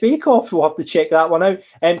Great British Bake Off. We'll have to check that one out.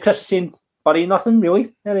 Chris is saying, buddy, nothing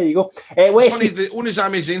really. Yeah, there you go. Funny, the only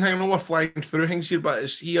Sami Zayn thing, I know we're flying through things here, but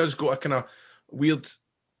he has got a kind of weird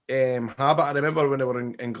habit. I remember when they were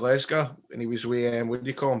in Glasgow and he was with, what do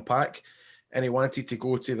you call him, Pac, and he wanted to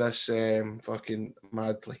go to this fucking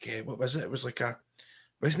mad, like, what was it? It was like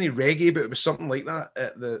wasn't he reggae, but it was something like that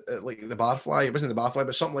at the Barfly. It wasn't the Barfly,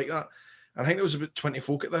 but something like that. And I think there was about 20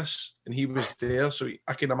 folk at this, and he was there, so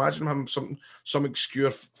I can imagine him having some obscure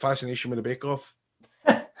fascination with the Bake Off.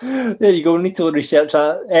 There you go. We need to research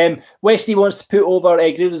that. Westy wants to put over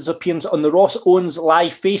Grudge's appearance on the Ross Owens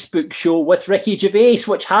live Facebook show with Ricky Gervais,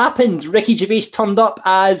 which happened. Ricky Gervais turned up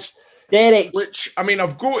as Derek. Which, I mean,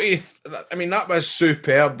 I've got to... that was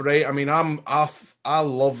superb, right? I mean, I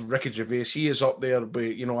love Ricky Gervais. He is up there, but,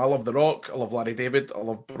 I love The Rock, I love Larry David, I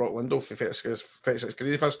love Brock Lindo for 36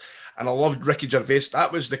 Grievous, and I loved Ricky Gervais.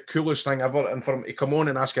 That was the coolest thing ever, and for him to come on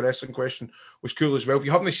and ask a wrestling question was cool as well. If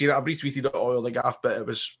you haven't seen it, I've retweeted it all the gaff, but it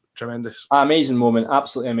was tremendous. Amazing moment,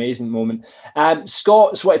 absolutely amazing moment.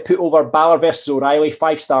 Scott's what to put over Balor versus O'Reilly,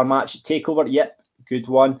 5-star match at TakeOver. Yep, good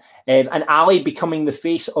one. And Ali becoming the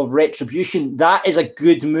face of Retribution. That is a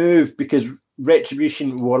good move because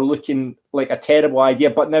Retribution were looking like a terrible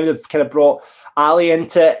idea, but now they've kind of brought Ali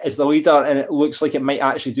into it as the leader, and it looks like it might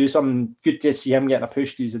actually do something. Good to see him getting a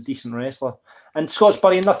push because he's a decent wrestler. And Scott's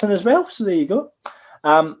burying nothing as well, so there you go.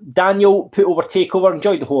 Daniel put over TakeOver,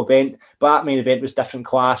 enjoyed the whole event, but that main event was different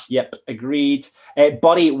class. Yep, agreed.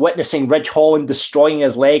 Buddy witnessing Ridge Holland destroying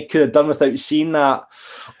his leg, could have done without seeing that.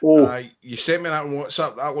 You sent me that on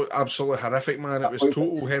WhatsApp. That looked absolutely horrific, man. It was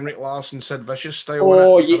total Henrik Larsson, Sid Vicious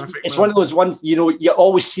style. It's one of those ones, you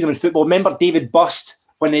always see them in football. Remember David Bust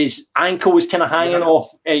when his ankle was kind of hanging off?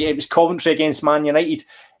 It was Coventry against Man United.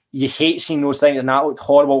 You hate seeing those things, and that looked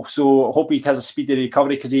horrible. So I hope he has a speedy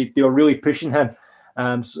recovery because they were really pushing him.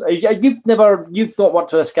 So you've not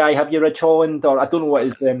worked with this guy, have you, Rich Holland? Or I don't know what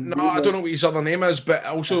his no, I don't know what his other name is, but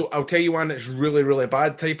also I'll tell you one that's really, really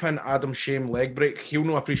bad. Type in Adam Shame leg break. He'll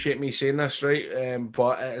not appreciate me saying this, right?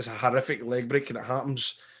 But it is a horrific leg break, and it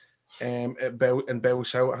happens in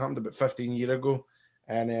Bell's Hill. It happened about 15 years ago,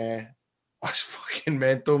 and it's fucking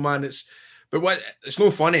mental, man. It's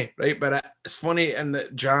no funny, right? But it's funny in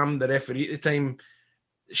that Jam, the referee at the time,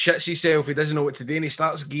 shits himself. He doesn't know what to do, and he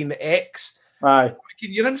starts getting the X. Aye.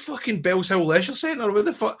 You're in fucking Bells Hill Leisure Centre. Where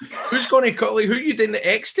the fuck? Who's going to cut? Like, who are you doing the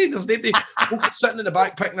X to? There's nobody sitting in the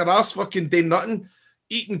back picking their ass, fucking doing nothing,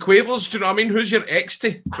 eating quavers. Do you know what I mean? Who's your X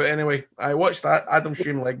to? But anyway, I watched that Adam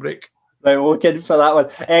Shame leg break. Right, we're looking for that one.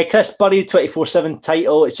 Chris Burry 24/7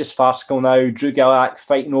 title. It's just farcical now. Drew Gulak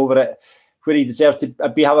fighting over it, where he deserved to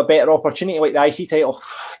have a better opportunity, like the IC title.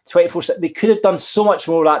 24/7. They could have done so much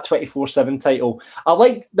more with that 24/7 title. I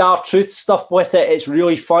like the R-Truth stuff with it. It's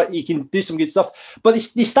really fun. You can do some good stuff. But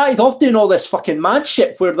they started off doing all this fucking mad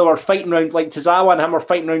shit where they were fighting around, like Tozawa and him were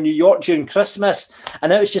fighting around New York during Christmas. And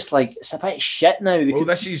now it's just like, it's a bit shit now.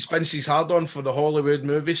 This is Vince's hard on for the Hollywood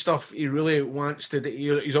movie stuff. He really wants to,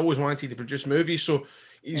 he's always wanted to produce movies. So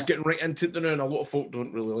he's getting right into it now, and a lot of folk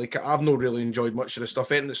don't really like it. I've not really enjoyed much of the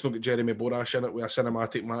stuff. Anything that's not got Jeremy Borash in it with a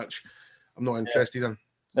cinematic match, I'm not interested in.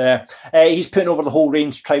 Yeah, he's putting over the whole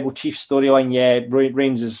Reigns Tribal Chief storyline. Yeah,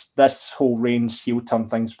 this whole Reigns heel turn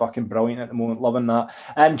thing's fucking brilliant at the moment. Loving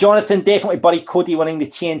that. Jonathan, definitely Buddy Cody winning the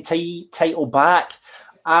TNT title back.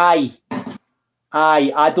 I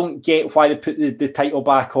don't get why they put the title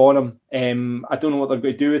back on him. I don't know what they're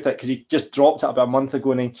going to do with it because he just dropped it about a month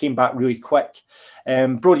ago and then came back really quick.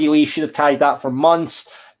 Brody Lee should have carried that for months.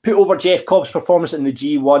 Put over Jeff Cobb's performance in the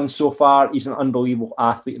G1 so far. He's an unbelievable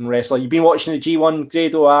athlete and wrestler. You've been watching the G1,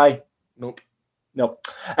 Grado? Aye? Nope.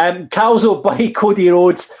 Calzo, Buddy Cody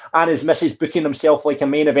Rhodes and his missus booking himself like a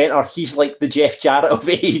main eventer. He's like the Jeff Jarrett of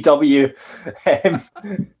AEW.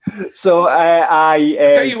 I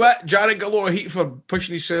tell you what, Jarrett got a lot of heat for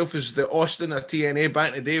pushing himself as the Austin of TNA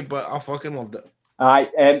back in the day, but I fucking loved it. Aye,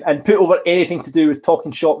 and put over anything to do with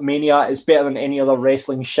Talking Shop Mania is better than any other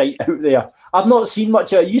wrestling shite out there. I've not seen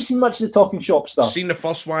much of it. Have you seen much of the Talking Shop stuff? I've seen the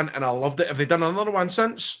first one and I loved it. Have they done another one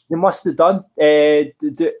since? They must have done.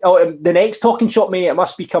 The next Talking Shop Mania, it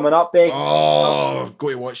must be coming up, Beck. Oh, go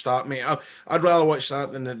to watch that, mate. I'd rather watch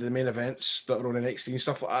that than the main events that are on NXT and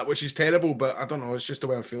stuff like that, which is terrible, but I don't know. It's just the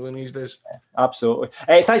way I'm feeling these days. Absolutely.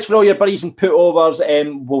 Thanks for all your buddies and put-overs.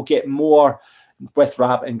 We'll get more with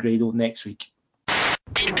Rab and Grado next week.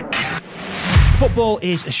 Football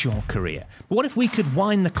is a short career, but what if we could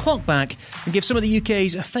wind the clock back and give some of the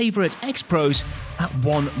UK's favourite ex-pros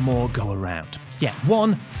one more go around? Yeah,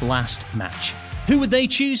 one last match. Who would they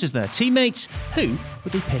choose as their teammates? Who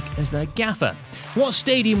would they pick as their gaffer? What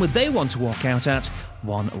stadium would they want to walk out at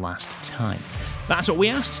one last time? That's what we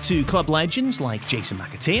asked to club legends like Jason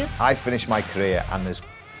McAteer. I finished my career and there's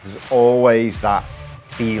always that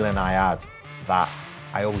feeling I had that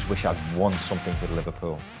I always wish I'd won something with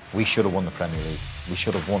Liverpool. We should have won the Premier League. We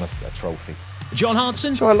should have won a trophy. John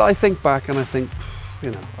Hartson. So I think back and I think,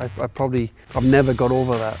 I've never got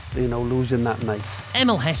over that, losing that night.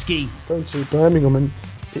 Emil Heskey. Going to Birmingham and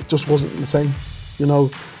it just wasn't the same.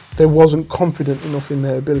 They wasn't confident enough in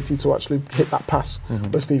their ability to actually hit that pass.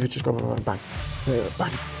 Mm-hmm. But Steve had just gone bang,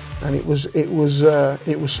 bang. And it was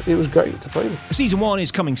great to play with. Season 1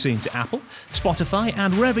 is coming soon to Apple, Spotify,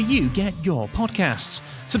 and wherever you get your podcasts.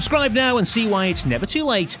 Subscribe now and see why it's never too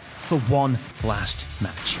late for one last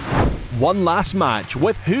match. One last match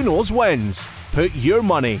with Who Knows Wins. Put your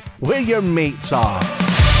money where your mates are.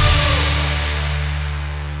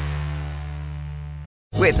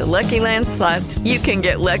 With the Lucky Land Slots, you can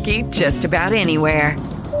get lucky just about anywhere.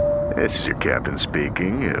 This is your captain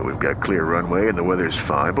speaking. We've got clear runway and the weather's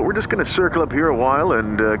fine, but we're just going to circle up here a while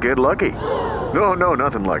and get lucky. No,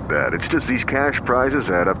 nothing like that. It's just these cash prizes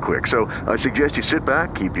add up quick. So I suggest you sit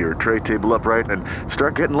back, keep your tray table upright, and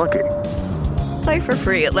start getting lucky. Play for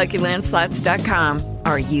free at LuckyLandSlots.com.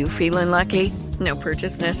 Are you feeling lucky? No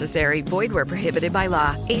purchase necessary. Void where prohibited by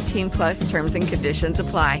law. 18+ terms and conditions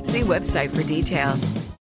apply. See website for details.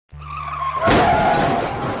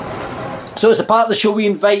 So as a part of the show, we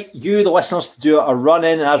invite you, the listeners, to do a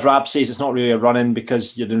run-in. And as Rab says, it's not really a run-in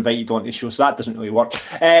because you're invited onto the show, so that doesn't really work.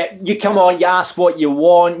 You come on, you ask what you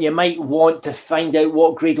want. You might want to find out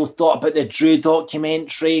what Grado thought about the Drew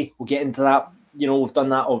documentary. We'll get into that. We've done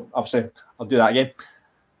that. Obviously, I'll do that again.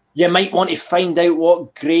 You might want to find out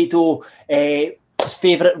what Grado, his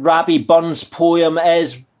favourite Robbie Burns poem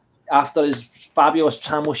is after his fabulous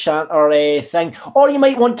Tramo Shanter thing. Or you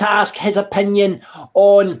might want to ask his opinion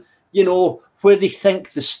on where they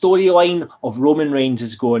think the storyline of Roman Reigns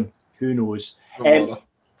is going. Who knows?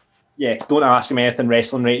 Yeah, don't ask him anything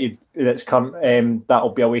wrestling related that's current. That'll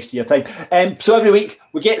be a waste of your time. So every week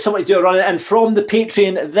we get somebody to do a run, and from the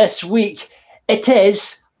Patreon this week, it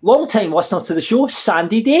is long-time listener to the show,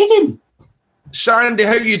 Sandy Dagan. Sandy,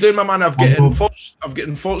 how you doing, my man? I've got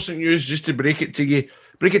unfortunate news just to break it to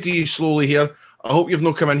you slowly here. I hope you've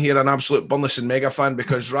not come in here an absolute Burleson mega fan,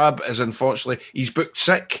 because Rab is unfortunately, he's booked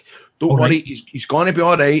sick. Don't worry, he's going to be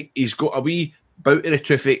all right. He's got a wee bout of the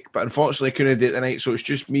toothache, but unfortunately couldn't do it tonight, so it's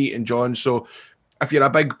just me and John. So if you're a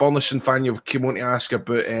big Burleson fan, you've come on to ask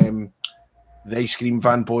about the Ice Cream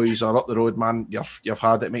Van Boys are up the road, man. You've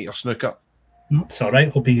had it, mate. You're snooker. It's all right.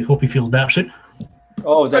 Hope he feels better soon.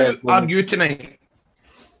 How are you tonight?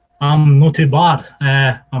 I'm not too bad.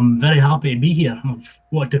 I'm very happy to be here. I've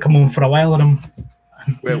wanted to come on for a while, and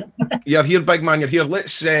well, you're here, big man. You're here.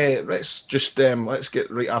 Let's get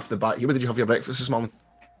right off the bat here. What did you have for your breakfast this morning?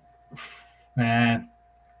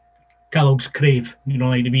 Kellogg's Crave. You know,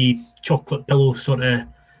 like the wee chocolate pillow sort of.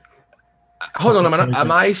 Hold on a minute.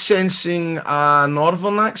 Am I sensing a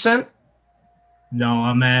northern accent? No,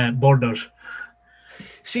 I'm Borders.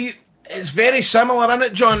 See, it's very similar, isn't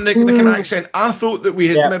it, John? The kind of accent. I thought that we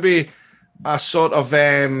had maybe a sort of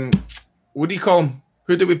what do you call them?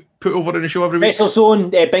 Who do we put over in the show every week?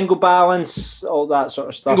 WrestleZone, Bingo Balance, all that sort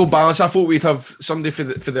of stuff. Bingo Balance. I thought we'd have somebody for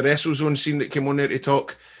the WrestleZone scene that came on there to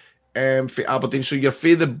talk for Aberdeen. So you're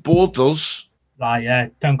for the Borders. Right, yeah,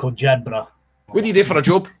 town called Jedburgh. What do you do for a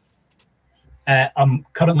job? I'm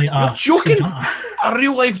currently You're joking? A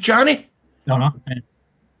real life Johnny? No.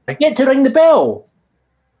 Get to ring the bell.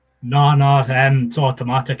 No, it's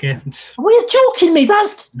automatic. What are you joking me?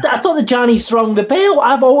 I thought the Johnny's rung the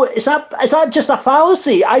bell. Is that just a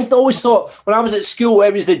fallacy? I always thought when I was at school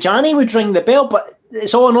it was the Johnny would ring the bell, but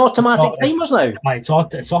it's all on automatic timers now. It's all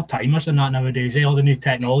timers and that nowadays. All the new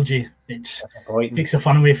technology, it takes the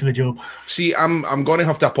fun away for the job. See, I'm going to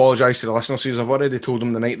have to apologise to the listeners because I've already told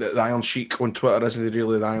them the night that the Iron Sheik on Twitter isn't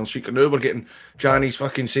really the Iron Sheik, and now we're getting Johnny's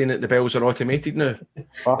fucking saying that the bells are automated now.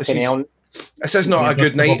 Fucking hell. This is not a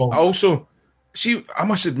good night. Also, see, I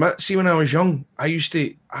must admit, when I was young, I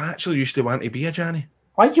actually used to want to be a Johnny.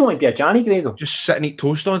 Why do you want to be a Johnny, Grado? Just sit and eat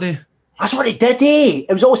toast all day. That's what he did, eh?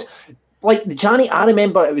 It was always like the Johnny. I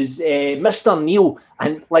remember it was Mr. Neil,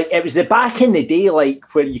 and like it was the back in the day,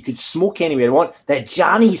 like where you could smoke anywhere you want. The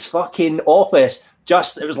Johnny's fucking office,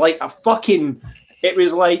 it was like fucking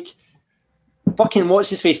what's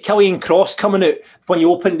his face, Killian Cross coming out when you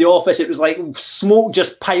opened the office. It was like smoke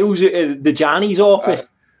just piles out of the Johnny's office.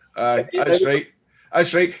 That's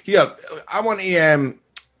right. Here, I want to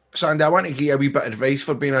Sandy, I want to give you a wee bit of advice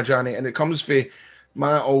for being a Johnny, and it comes from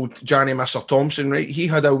my old Johnny, Mr. Thompson, right? He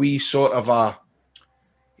had a wee sort of kind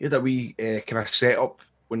of setup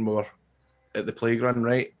when we were at the playground,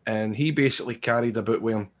 right? And he basically carried about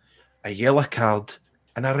with him a yellow card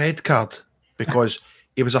and a red card because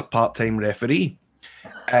he was a part-time referee.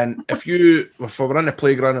 And if we were in the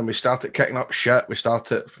playground and we started kicking up shit, we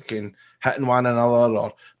started fucking hitting one another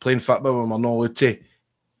or playing football when we're not allowed to,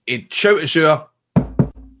 he'd shout us out,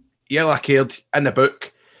 yellow card in the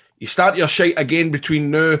book. You start your shite again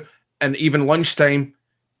between now and even lunchtime.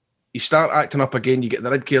 You start acting up again, you get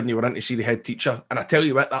the red card and you were in to see the head teacher. And I tell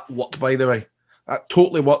you what, that worked, by the way. That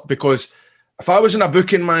totally worked, because if I was in a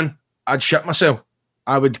booking, man, I'd shit myself.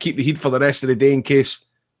 I would keep the heat for the rest of the day in case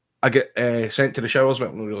I get sent to the showers.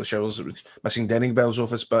 Well, not really showers. It was missing Denning Bell's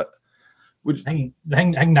office, but the thing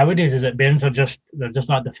nowadays is that parents are they're just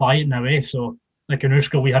that defiant now, eh? So like in our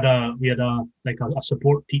school, we had a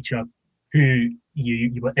support teacher who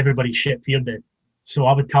everybody shit feared it. So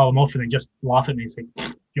I would tell them off and they just laugh at me and say,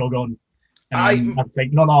 "You're gone." And I'd say,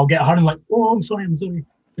 "No, I'll get her." And like, "Oh, I'm sorry.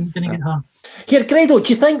 Didn't get her." Here, Grado,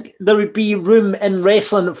 do you think there would be room in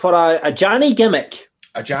wrestling for a Johnny gimmick?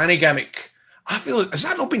 A Johnny gimmick. I feel has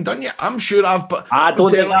that not been done yet? I'm sure but I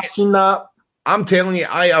don't think I've seen that. I'm telling you,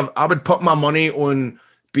 I would put my money on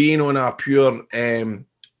being on a pure shitty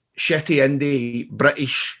indie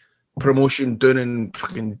British promotion down in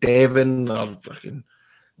fucking Devon or fucking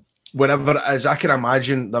wherever it is. I can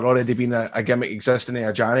imagine there already been a gimmick existing in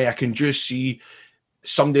a Johnny. I can just see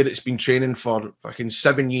somebody that's been training for fucking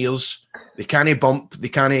 7 years. They can't bump. They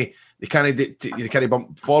can't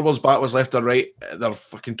bump forwards, backwards, left or right. They're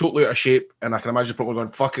fucking totally out of shape, and I can imagine probably going,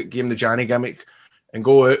 "Fuck it, give him the Johnny gimmick," and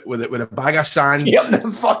go out with a bag of sand. Yep,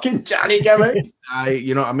 the fucking Johnny gimmick.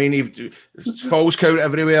 You know what I mean? Falls count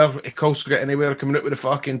everywhere. He calls to get anywhere. Coming out with a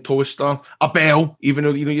fucking toaster, a bell. Even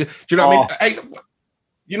though do you know what I mean?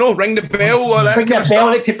 You know, ring the bell or that Ring kind the of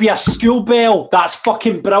bell, stuff. it could be a school bell. That's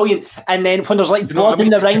fucking brilliant. And then when there's like You know what blood I in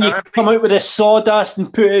the mean? ring, you come out with the sawdust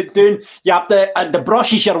and put it down. You have the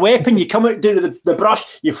brush is your weapon. You come out doing the brush.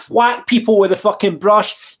 You whack people with the fucking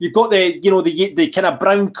brush. You've got the kind of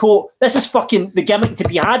brown coat. This is fucking the gimmick to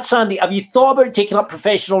be had, Sandy. Have you thought about taking up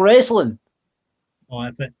professional wrestling? Oh,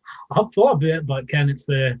 I've thought about it, but Ken, it's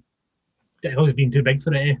always been too big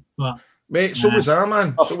for it. But Mate, so was I,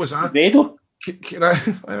 man. So was I. Redo? Can I?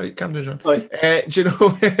 All right, calm down, John. Do you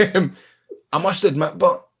know? I must admit,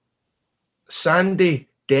 but Sandy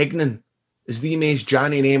Degnan is the most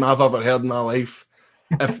Johnny name I've ever heard in my life.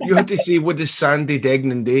 If you had to say what does Sandy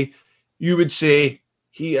Degnan do, you would say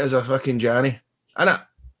he is a fucking Johnny, innit?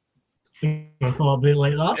 I thought about it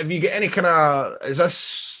like that. Have you got any kind of? Is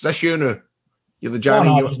this you now? You're the Johnny.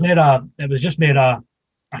 No, it was just made a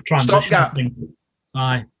transition Stopgap. thing.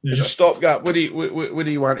 Aye. Is it a stopgap? What do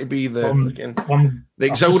you want to be the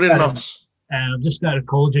exhilarating nurse? I've just got out of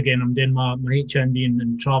college again. I'm doing my HND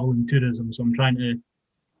in travel and tourism, so I'm trying to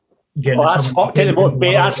get. Oh, that's fucked to the moment,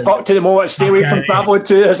 mate. That's fucked to the moment. Stay away from travel and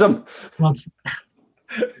tourism. Well,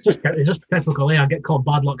 it's just typical. I get called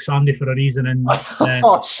Bad Luck Sandy for a reason, and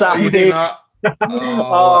oh, Sandy.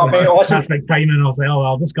 Oh, mate, awesome. Perfect timing. I was like, oh,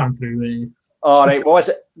 I'll just gone through. All right,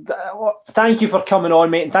 thank you for coming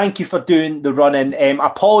on, mate, and thank you for doing the run-in.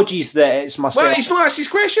 Apologies that it's myself. Well, he's not asked his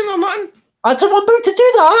question or nothing. I'm about to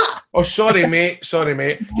do that. Oh, sorry, mate.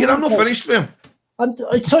 Here, I'm not finished with him. I'm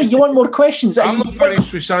sorry, you want more questions? I'm not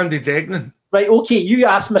finished with Sandy Degnan. Right, okay, you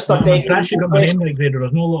asked Mr. Degnan. I actually got my name right, Grader.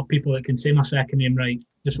 There's not a lot of people that can say my second name right.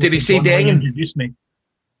 Did he say Degnan? Introduce me.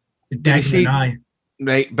 Did he say? Aye.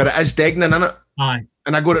 Right, but it is Degnan, innit? Aye.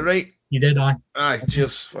 And I got it right? You did, aye. Aye,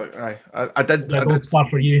 cheers. Aye, I did. Gold star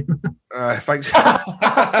for you. Thanks. I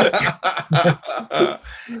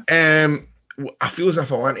feel as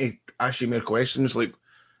if I want to ask you more questions. Like,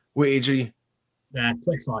 what age are you?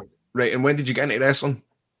 25. Right, and when did you get into wrestling?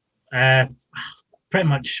 Pretty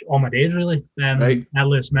much all my days, really. Right.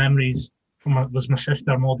 Earliest memories was my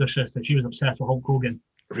sister, my older sister. She was obsessed with Hulk Hogan.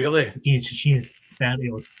 Really? She's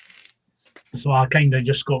 30 odd. So I kind of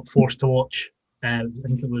just got forced to watch. I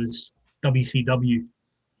think it was WCW,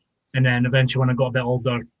 and then eventually when I got a bit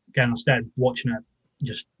older, kind of started watching it,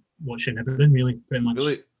 just watching everything really, pretty much.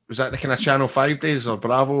 Really? Was that the kind of Channel 5 days or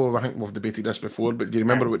Bravo? I think we've debated this before, but do you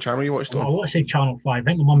remember what channel you watched on? I want to say Channel 5. I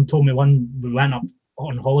think my mum told me when we went up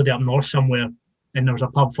on holiday up north somewhere, and there was a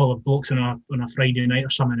pub full of blokes on a Friday night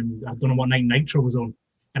or something, and I don't know what night Nitro was on.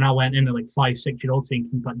 And I went in at like 5-6-year-old saying,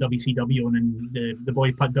 can you put WCW on? And the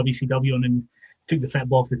boy put WCW on and took the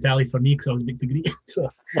football off the telly for me because I was a big degree.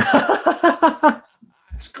 So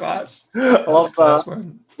it's class. Love that.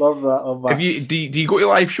 Love that. Do you go to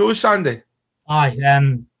live shows, Sandy? Aye.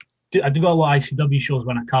 I do go a lot of ICW shows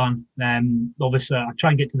when I can. Obviously, I try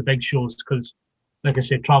and get to the big shows because, like I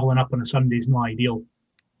said, traveling up on a Sunday is not ideal.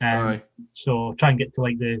 So try and get to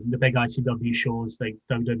like the big ICW shows like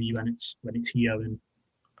WWE when it's here,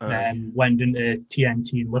 and went into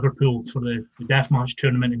TNT in Liverpool for the deathmatch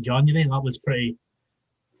tournament in January. That was pretty.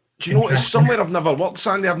 Do you know it's somewhere I've never worked,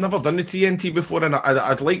 Sandy? I've never done the TNT before, and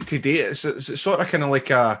I'd like to do it. It's sort of kind of like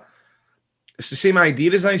it's the same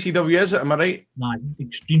idea as ICW, is it? Am I right? No,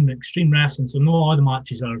 extreme wrestling. So no, all the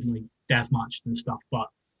matches are like death matches and stuff, but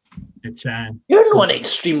it's. You're not an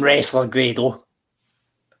extreme wrestler, Grado.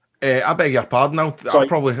 I beg your pardon.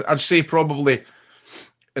 I'd say probably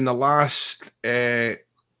in the last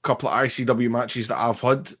couple of ICW matches that I've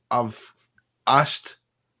had, I've asked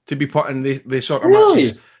to be put in the sort of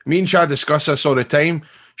matches. Me and Shad discuss this all the time.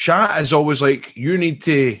 Shad is always like, you need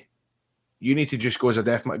to just go as a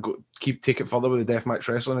deathmatch, take it further with the deathmatch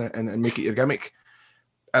wrestling and make it your gimmick.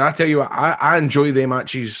 And I tell you what, I enjoy the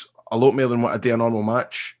matches a lot more than what I do a normal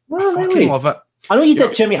match. I fucking love it. I know you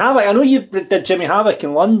did Jimmy Havoc. I know you did Jimmy Havoc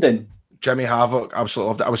in London. Jimmy Havoc, absolutely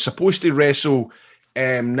loved it. I was supposed to wrestle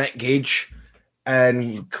Nick Gage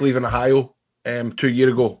in Cleveland, Ohio 2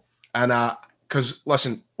 years ago. And because,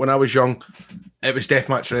 listen, when I was young, it was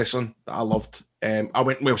deathmatch wrestling that I loved. I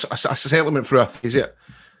certainly went through a phase of it.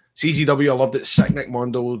 CZW, I loved it. Sick Nick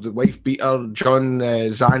Mondo, the Wife Beater, John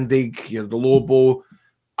Zandig, the Lobo.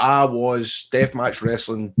 I was deathmatch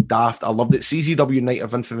wrestling daft. I loved it. CZW Night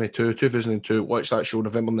of Infamy 2, 2002. Watched that show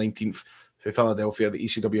November 19th for Philadelphia, the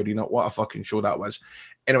ECW Arena. What a fucking show that was.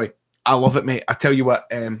 Anyway, I love it, mate. I tell you what,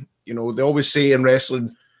 they always say in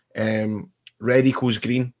wrestling, red equals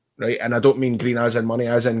green, right? And I don't mean green as in money,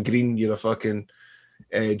 as in green, you're a fucking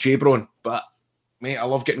J-Bron. But, mate, I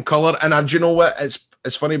love getting colour. And do you know what?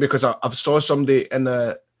 It's funny because I've saw somebody in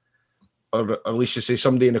or at least you say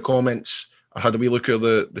somebody in the comments. I had a wee look at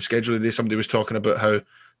the schedule today. Somebody was talking about how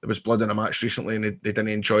there was blood in a match recently and they didn't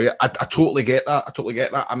enjoy it. I totally get that.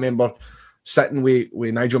 I remember sitting with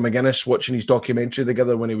Nigel McGuinness watching his documentary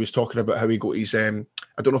together when he was talking about how he got his I don't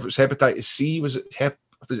know if it was hepatitis C, was it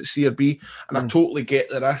C or B? And I totally get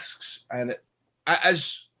the risks, and it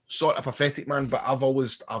is sort of pathetic, man, but I've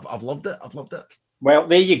loved it. Well,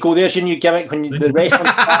 there you go. There's your new gimmick when the wrestling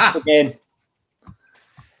starts again.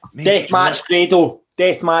 Deathmatch Grado.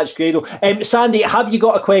 Sandy, have you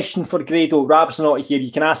got a question for Grado? Rab's not here.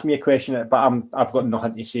 You can ask me a question, but I've got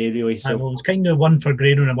nothing to say really. So. Well, it was kind of one for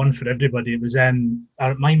Grado and one for everybody. It was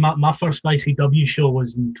my first ICW show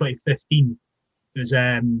was in 2015.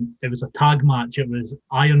 It was a tag match. It was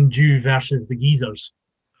Iron Jew versus the Geezers,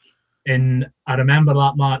 and I remember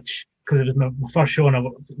that match because it was my first show, and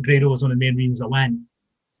Grado was one of the main reasons I went.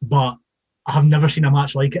 But I have never seen a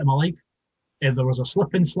match like it in my life. There was a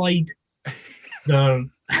slip and slide there,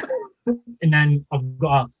 and then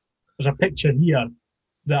there's a picture here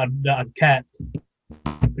that I'd kept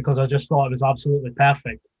because I just thought it was absolutely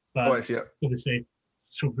perfect. But so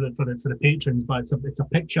for the patrons, but it's a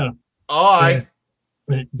picture.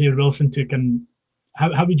 That Dave Wilson took, and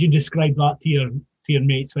how would you describe that to your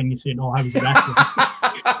mates when you say, "Oh, how was it?"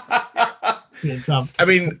 I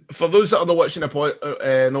mean, for those that are not watching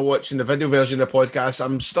the video version of the podcast,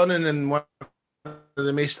 I'm stunning in one of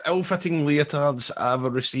the most ill-fitting leotards I ever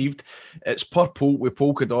received. It's purple with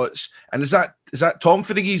polka dots, and is that Tom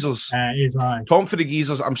for the Geezers? Is I. Tom for the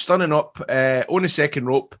Geezers. I'm stunning up on the second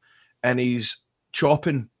rope, and he's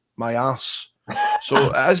chopping my arse.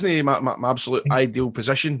 So it isn't my absolute ideal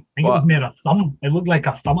position. I think it was mere a thumb. It looked like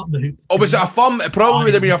a thumb up the hoop. Oh, was it a thumb? It probably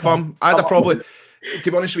would have been a thumb.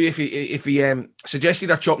 To be honest with you, if he suggested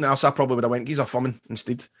I chop the arse, I probably would have went, he's a thumbing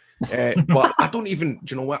instead. But I don't even,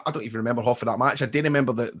 do you know what? I don't even remember half of that match. I do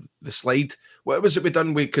remember the slide. What was it we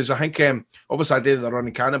done with? Because I think obviously I did the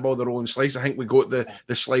running cannonball, the rolling slice. I think we got the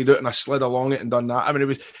slide out and I slid along it and done that. I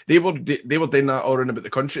mean, they were doing that all around about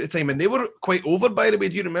the country at the time, and they were quite over, by the way.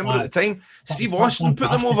 Do you remember at the time? Steve Austin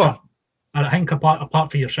put them over. I think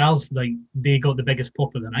apart from yourselves, like they got the biggest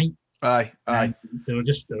pop of the night. Aye. They were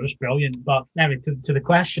just brilliant. But anyway, to the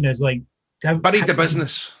question is like, buried the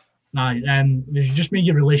business. Aye, you just made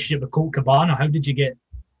your relationship with Colt Cabana. How did you get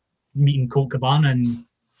meeting Colt Cabana, and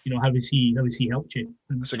how has he helped you?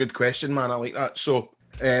 That's a good question, man. I like that. So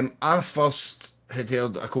I first had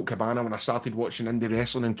heard of Colt Cabana when I started watching indie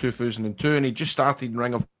wrestling in 2002, and he just started in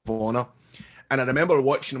Ring of Honor. And I remember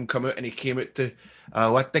watching him come out, and he came out to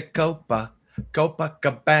what the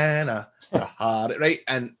Copacabana, right?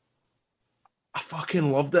 And I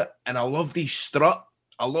fucking loved it, and I loved his strut.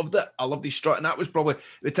 I loved it. I loved his strut, and that was probably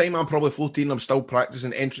the time I'm probably 14. I'm still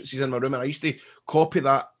practicing entrances in my room, and I used to copy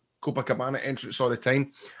that Copacabana entrance all the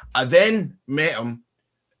time. I then met him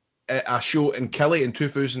at a show in Killy in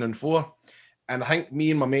 2004, and I think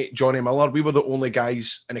me and my mate Johnny Miller, we were the only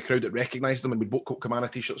guys in the crowd that recognised him, and we bought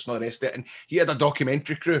Copacabana t-shirts and all the rest of it. And he had a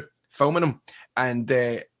documentary crew filming him, and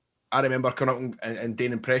I remember coming up and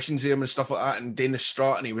doing impressions of him and stuff like that, and doing the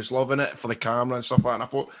strut, and he was loving it for the camera and stuff like that. And I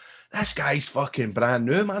thought, this guy's fucking brand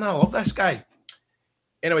new, man. I love this guy.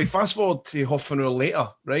 Anyway, fast forward to half an hour later,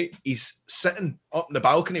 right? He's sitting up in the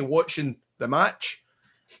balcony watching the match.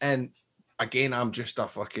 And again, I'm just a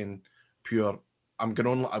fucking I'm going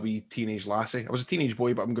on like a wee teenage lassie. I was a teenage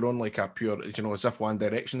boy, but I'm going on like a pure, as if One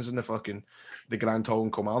Direction's in the Grand Hall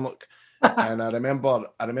in Kilmarnock. And I remember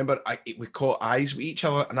we caught eyes with each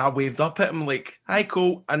other, and I waved up at him like, "Hi,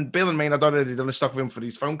 Cole." And bear in mind, I'd already done the stuff with him for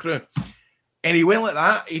his film crew. And he went like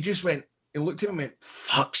that. He just went, he looked at him and went,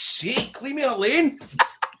 "Fuck's sake, leave me alone."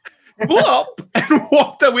 Blew up and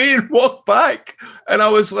walked away and walked back. And I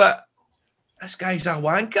was like, this guy's a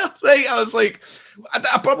wanker, right? I was like,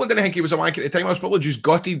 I probably didn't think he was a wanker at the time. I was probably just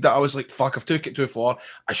gutted that I was like, fuck, I've took it too far.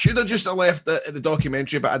 I should have just left it at the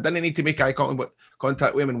documentary, but I didn't need to make eye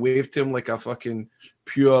contact with him and wave to him like a fucking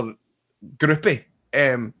pure groupie.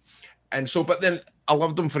 And so, but then I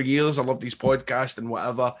loved him for years. I loved his podcast and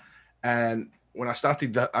whatever. And when I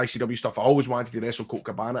started the ICW stuff, I always wanted to wrestle Colt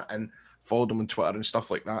Cabana and followed him on Twitter and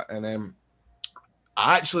stuff like that. And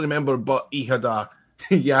I actually remember, but he had a,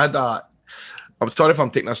 I'm sorry if I'm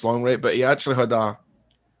taking this long, right? But he actually had a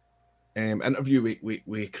interview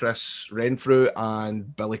with Chris Renfrew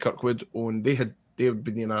and Billy Kirkwood on. They had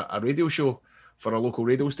been in a radio show for a local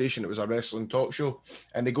radio station. It was a wrestling talk show,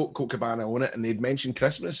 and they got Colt Cabana on it, and they'd mentioned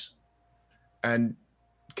Christmas, and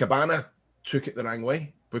Cabana took it the wrong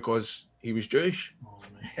way because he was Jewish,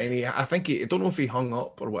 and I don't know if he hung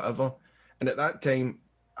up or whatever. And at that time,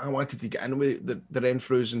 I wanted to get in with the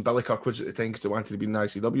Renfrews and Billy Kirkwoods at the time because they wanted to be in the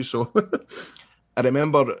ICW. So I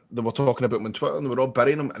remember they were talking about him on Twitter and they were all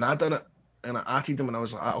burying him, and I done it, and I atted him, and I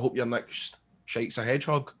was like, I hope your next shite's a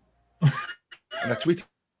hedgehog. And I tweeted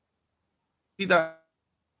that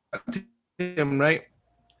to him, right?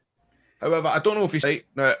 However, I don't know if he's right.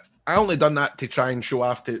 Now, I only done that to try and show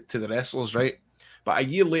off to the wrestlers, right? But a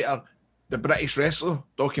year later, the British Wrestler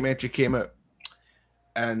documentary came out.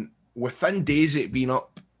 And within days of it being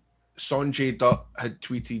up, Sanjay Dutt had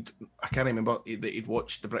tweeted, I can't remember, that he'd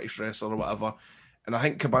watched the British Wrestler or whatever. And I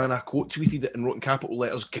think Cabana quote tweeted it and wrote in capital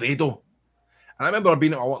letters, Grado. And I remember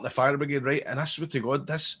being at I Want the Fire Brigade, right? And I swear to God,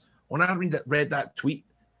 when I read that tweet,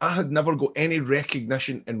 I had never got any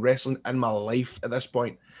recognition in wrestling in my life at this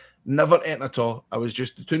point. Never anything at all. I was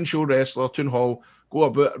just a Toon Show wrestler, Toon Hall, go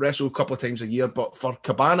about, wrestle a couple of times a year. But for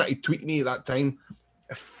Cabana to tweet me at that time,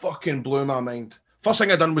 it fucking blew my mind. First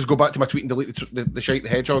thing I done was go back to my tweet and delete the Shite the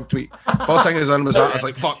Hedgehog tweet. First thing I done was that. I was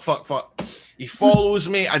like, fuck. He follows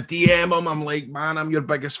me. I DM him. I'm like, man, I'm your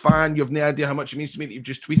biggest fan. You have no idea how much it means to me that you've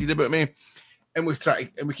just tweeted about me. And we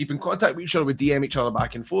keep in contact with each other. We DM each other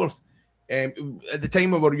back and forth. At the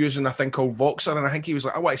time we were using a thing called Voxer, and I think he was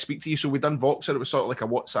like, I want to speak to you. So we done Voxer. It was sort of like a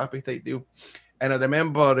WhatsApp type deal. And I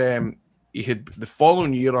remember he had the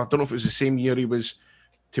following year, I don't know if it was the same year, he was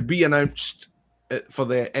to be announced for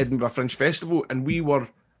the Edinburgh Fringe Festival, and we were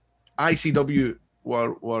ICW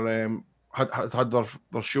had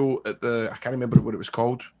their show at the, I can't remember what it was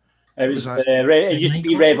called. It used to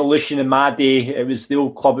be Revolution in my day. It was the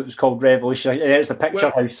old club. It was called Revolution. It's the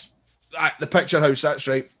Picture House. The Picture House. That's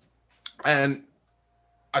right. And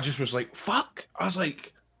I just was like, fuck. I was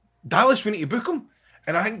like, Dallas, we need to book him.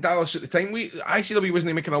 And I think Dallas at the time, ICW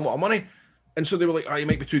wasn't making a lot of money, and so they were like, "Oh, you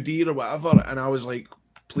might be too dear or whatever." And I was like,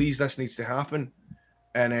 "Please, this needs to happen."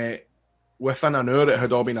 And within an hour, it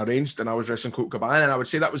had all been arranged, and I was wrestling Colt Cabana. And I would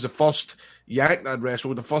say that was the first Yank that I'd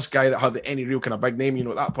wrestled, the first guy that had any real kind of big name. You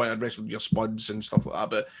know, at that point, I'd wrestled your Spuds and stuff like that,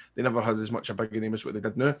 but they never had as much a big name as what they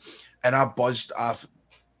did now. And I buzzed off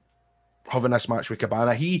having this match with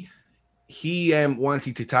Cabana. He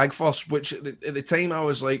wanted to tag first, which at the time I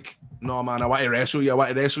was like, no, man, I want to wrestle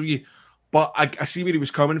you. But I see where he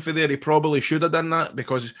was coming for there. He probably should have done that,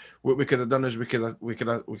 because what we could have done is we could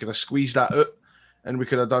have squeezed that out, and we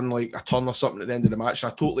could have done like a turn or something at the end of the match.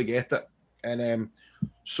 And I totally get it. And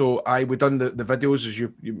so we done the videos, as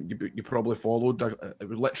you probably followed. It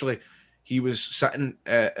was literally, he was sitting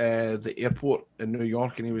at the airport in New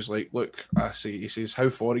York, and he was like, look, he says, how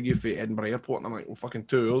far are you from Edinburgh Airport? And I'm like, well, fucking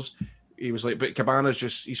 2 hours. He was like, but Cabana's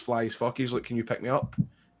he's fly as fuck. He's like, can you pick me up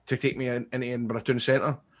to take me into Edinburgh Town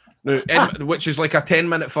Centre? Now, which is like a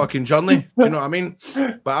 10-minute fucking journey. Do you know what I mean?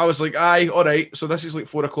 But I was like, aye, all right. So this is like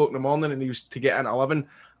 4 o'clock in the morning, and he was to get in at 11.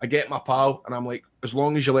 I get my pal, and I'm like, as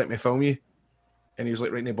long as you let me film you. And he was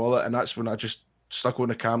like, right, no bother. And that's when I just stuck on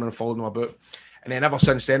the camera and followed him about. And then ever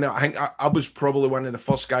since then, I think I was probably one of the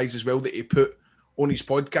first guys as well that he put on his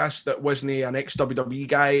podcast that wasn't an ex-WWE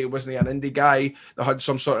guy, it wasn't an indie guy that had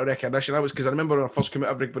some sort of recognition. That was because I remember when I first came out,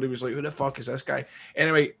 everybody was like, who the fuck is this guy?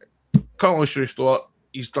 Anyway, cut long story short,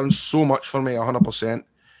 he's done so much for me, 100%.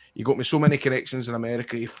 He got me so many connections in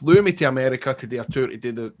America. He flew me to America to do a tour to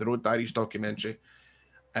do the Road Diaries documentary.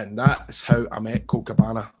 And that is how I met Colt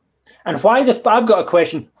Cabana. And I've got a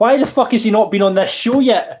question. Why the fuck has he not been on this show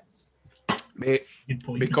yet? Mate,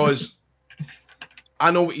 because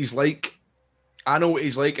I know what he's like.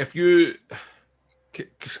 If you...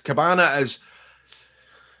 Cabana is...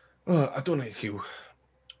 I don't know if you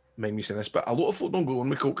mind me saying this, but a lot of folk don't go on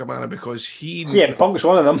with Colt Cabana because he... Yeah, Punk's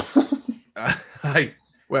one of them.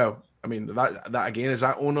 Well, I mean, that again, is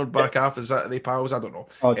that honoured back half? Is that they pals? I don't know.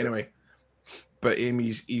 Okay. Anyway, but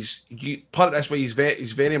he's put it this way,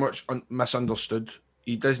 he's very much misunderstood.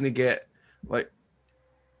 He doesn't get, like,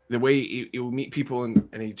 the way he'll meet people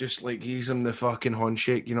and he just, like, he's in the fucking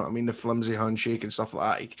handshake, you know what I mean? The flimsy handshake and stuff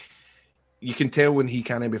like that. You can tell when he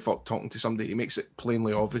can't be fucked talking to somebody. He makes it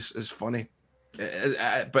plainly obvious. It's funny.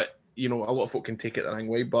 But, you know, a lot of folk can take it the wrong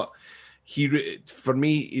way. But for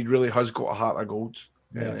me, he really has got a heart of gold.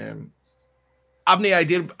 Yeah. And I've no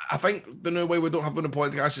idea. I think the new way we don't have on the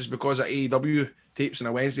podcast is because of AEW tapes on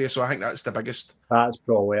a Wednesday. So I think that's the biggest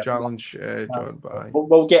challenge, John. But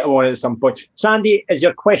we'll get on at some point. Sandy, has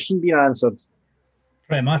your question been answered?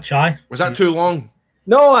 Pretty much, aye. Was that too long?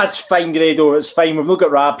 No, that's fine, Grado. It's fine. We've not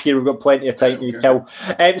got rap here. We've got plenty of time to kill.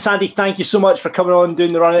 Sandy, thank you so much for coming on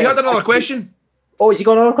doing the run. You had another question? Oh, has he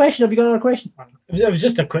got another question? Have you got another question? It was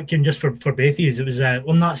just a quick one, just for both of you. It was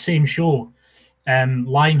on that same show.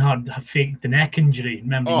 Lionheart faked the neck injury.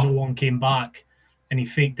 Remember, no one came back, and he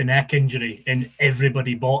faked the neck injury, and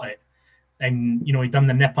everybody bought it. And you know, he done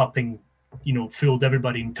the nip up and fooled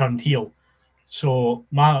everybody and turned heel. So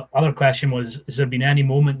my other question was: has there been any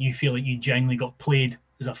moment you feel like you genuinely got played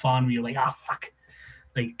as a fan where you're like, fuck?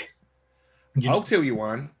 Like, I'll tell you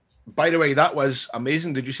one By the way, that was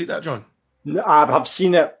amazing. Did you see that, John? No, I've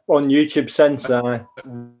seen it on YouTube since.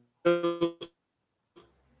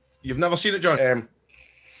 You've never seen it, John?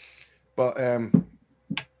 But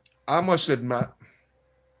I must admit,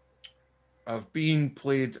 I've been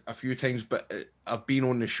played a few times, but I've been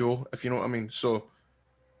on the show, if you know what I mean. So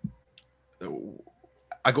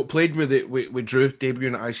I got played with it with Drew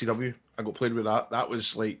debuting at ICW. I got played with that. That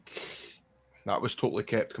was totally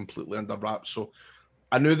kept completely under wraps. So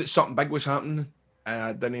I knew that something big was happening, and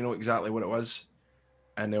I didn't know exactly what it was.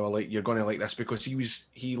 And they were like, "You're going to like this," because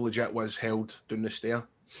he legit was held down the stair.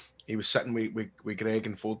 He was sitting with Greg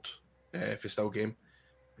and Ford for still game,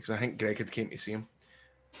 because I think Greg had came to see him.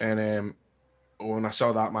 And when I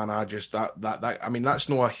saw that, man, I just that I mean, that's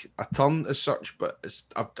not a turn as such, but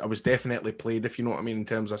I was definitely played, if you know what I mean, in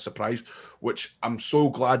terms of surprise, which I'm so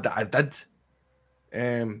glad that I did.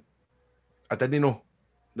 I didn't know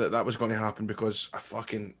that was going to happen, because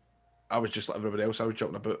I was just like everybody else. I was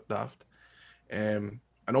jumping about daft. And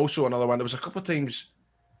also another one, there was a couple of times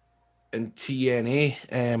in TNA,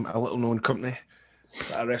 a little known company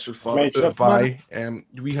that I wrestled for by.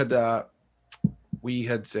 We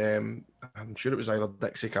had I'm sure it was either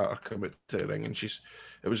Dixie Carter come out to the ring, and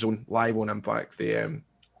it was live on Impact. They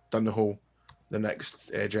done the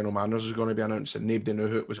next general manager was going to be announced, and nobody knew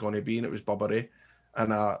who it was going to be, and it was Bubba Ray.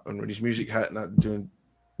 And when his music hit,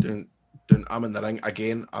 and I'm in the ring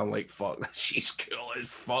again, I'm like, fuck, she's cool as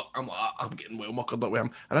fuck. I'm like, I'm getting well muckered up with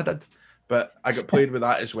him, and I did. But I got played with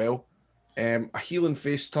that as well. A heel and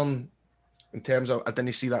face turn, in terms of, I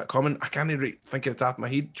didn't see that coming. I can't really think of the top of my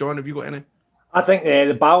head. John, have you got any? I think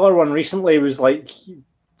the Balor one recently was like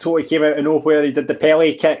totally came out of nowhere. He did the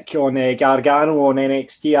Pele kick on Gargano on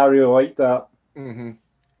NXT. I really liked that. Mm-hmm.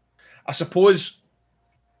 I suppose,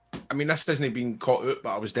 I mean, this hasn't been caught out,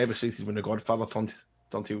 but I was devastated when The Godfather turned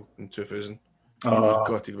heel in 2000. I was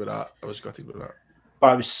gutted with that.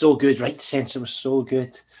 But it was so good. Right to Censor was so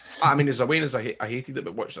good. I mean, as a Wayne as I hated it,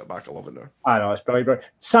 but watching it back, I love it now. I know, it's brilliant.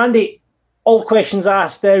 Sandy, all questions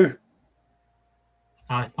asked now.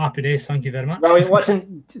 Happy days. Thank you very much. Well,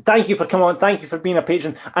 listen, thank you for coming on. Thank you for being a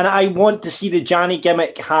patron. And I want to see the Johnny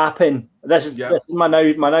gimmick happen. This is my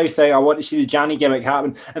now thing. I want to see the Johnny gimmick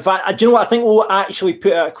happen. In fact, do you know what? I think we'll actually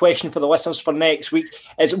put out a question for the listeners for next week,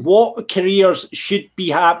 is what careers should be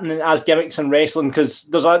happening as gimmicks in wrestling? Because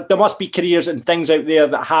there must be careers and things out there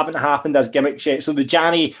that haven't happened as gimmicks yet. So the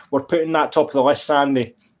Johnny, we're putting that top of the list,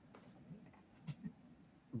 Sandy.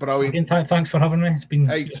 Brilliant. Again, thanks for having me. It's been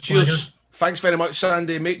cheers. Pleasure. Thanks very much,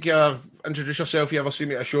 Sandy. Introduce yourself if you ever see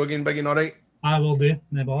me at a show again, Biggin, all right? I will do.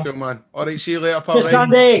 Never. Cool, man. All right, see you later, pal.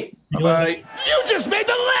 Sandy. Bye. You just made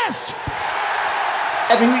the list!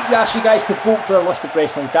 Every week we ask you guys to vote for a list of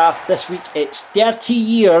wrestling daft. This week it's 30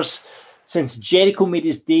 years since Jericho made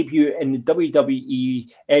his debut in the WWE,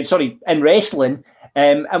 in wrestling.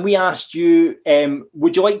 And we asked you,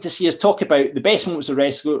 would you like to see us talk about the best moments of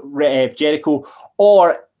Jericho,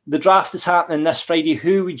 or the draft is happening this Friday?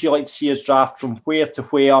 Who would you like to see us draft from where to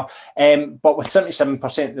where? But with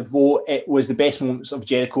 77% of the vote, it was the best moments of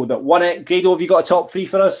Jericho that won it. Grado, have you got a top three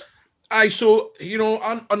for us? So,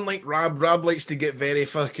 unlike Rab likes to get very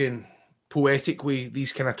fucking poetic with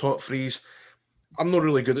these kind of top threes. I'm not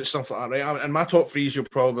really good at stuff like that, right? And my top threes, you'll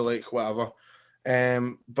probably like whatever.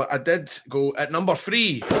 But I did go at number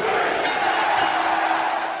 3.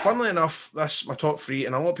 Funnily enough, that's my top 3,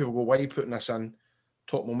 and a lot of people go, why are you putting this in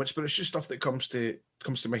top moments? But it's just stuff that comes to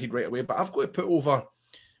my head right away. But I've got to put over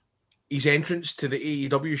his entrance to the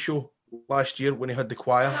AEW show last year when he had the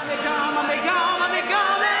choir.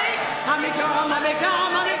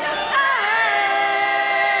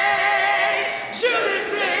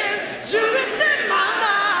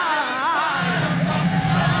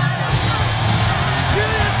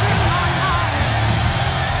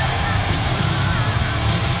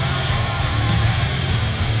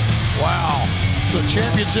 Wow, it's the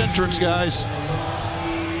champion's entrance, guys.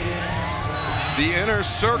 The Inner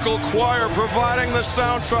Circle Choir providing the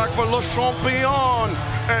soundtrack for Le Champion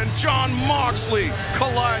and Jon Moxley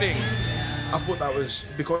colliding. I thought that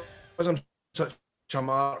was because I'm such a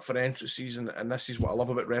mark for entrances, and this is what I love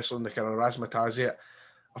about wrestling, the kind of razzmatazz it.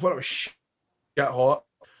 I thought it was shit hot.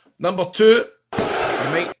 Number 2, you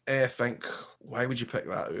might think, why would you pick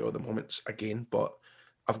that out of the moments again? But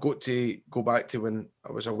I've got to go back to when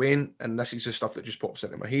I was a Wayne, and this is the stuff that just pops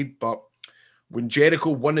into my head. But when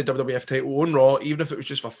Jericho won the WWF title on Raw, even if it was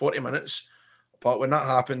just for 40 minutes, but when that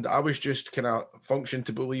happened, I was just kind of functioned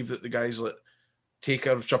to believe that the guys like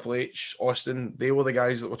Taker, Triple H, Austin, they were the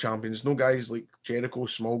guys that were champions. No guys like Jericho,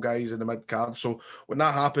 small guys in the mid card. So when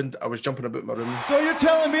that happened, I was jumping about my room. So you're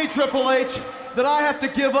telling me, Triple H, that I have to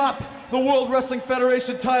give up the World Wrestling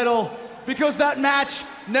Federation title because that match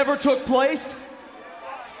never took place?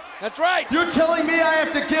 That's right. You're telling me I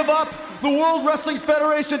have to give up the World Wrestling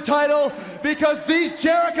Federation title because these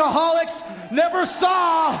Jerichoholics never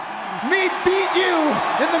saw me beat you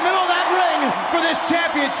in the middle of that ring for this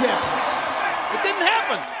championship? It didn't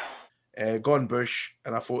happen. Gone Bush,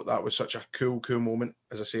 and I thought that was such a cool moment.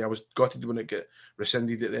 As I say, I was gutted when it got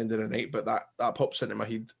rescinded at the end of the night, but that pops into my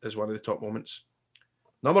head as one of the top moments.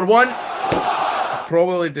 Number one, I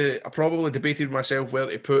probably debated with myself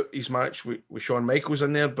whether to put his match with Shawn Michaels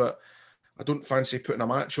in there, but I don't fancy putting a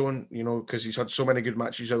match on, because he's had so many good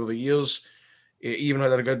matches over the years. He even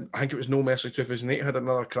had a good, I think it was No Mercy 2008, had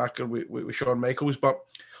another cracker with Shawn Michaels. But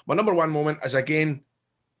my number one moment is, again,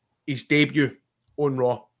 his debut on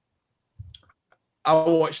Raw. I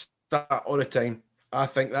watched that all the time. I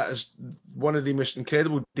think that is one of the most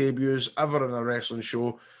incredible debuts ever in a wrestling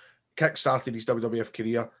show. Kick-started his WWF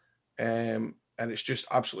career. And it's just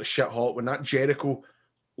absolutely shit hot when that Jericho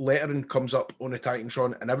lettering comes up on the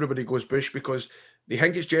Titantron and everybody goes Bush because they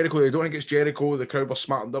think it's Jericho, they don't think it's Jericho. The crowd were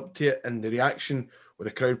smartened up to it, and the reaction with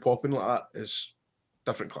the crowd popping like that is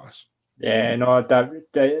different class. Yeah, no,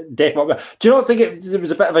 definitely. Do you not think it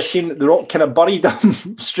was a bit of a shame that The Rock kind of buried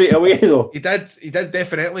him straight away, though? He did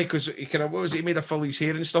definitely, because he kind of, he made a full his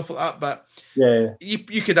hair and stuff like that, but yeah,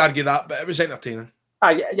 you could argue that, but it was entertaining.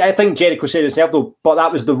 I think Jericho said himself, though, but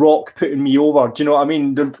that was The Rock putting me over. Do you know what I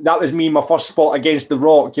mean? That was me, my first spot against The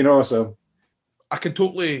Rock, so. I can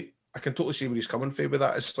totally see where he's coming from with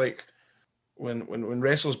that. It's like when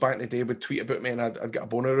wrestlers back in the day would tweet about me and I'd get a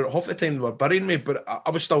boner. Half the time they were burying me, but I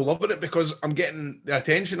was still loving it because I'm getting the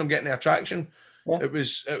attention, I'm getting the attraction. Yeah. It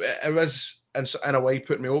was in a way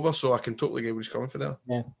putting me over, so I can totally get where he's coming from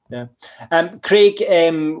there. Yeah. Craig,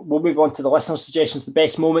 we'll move on to the listener suggestions, the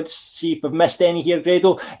best moments, see if we've missed any here,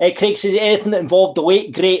 Grado. Craig says anything that involved the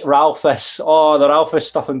late, great Ralphus. Oh, the Ralphus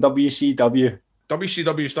stuff in WCW.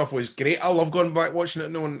 WCW stuff was great. I love going back watching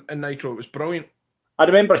it in Nitro. It was brilliant. I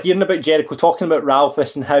remember hearing about Jericho talking about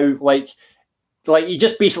Ralphus and how like he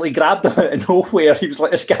just basically grabbed him out of nowhere. He was like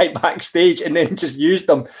this guy backstage and then just used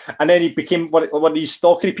him. And then he became one of these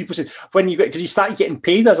stalkery people. Said because he started getting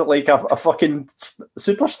paid as like a fucking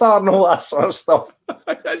superstar and all that sort of stuff.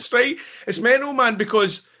 That's right. It's mental, man,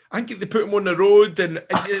 because I think they put him on the road and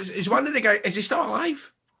is one of the guys, is he still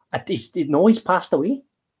alive? No, he's passed away.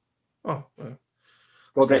 Oh, well.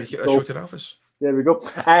 There we go.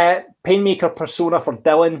 Painmaker persona for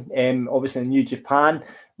Dylan, obviously in New Japan.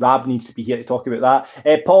 Rab needs to be here to talk about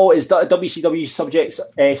that. Paul, is WCW subjects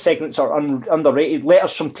segments are underrated.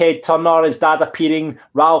 Letters from Ted Turner, his dad appearing,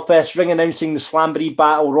 Ralphus, ring announcing the Slamboree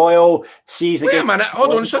Battle Royal. Wait a minute,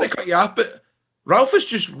 hold on, sorry to cut you off, but Ralphus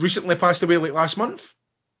just recently passed away like last month.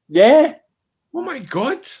 Yeah. Oh my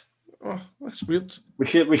God. Oh, that's weird. We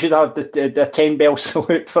should have the 10 bell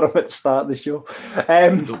salute for him at the start of the show.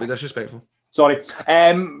 Don't be disrespectful. Sorry.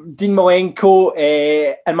 Dean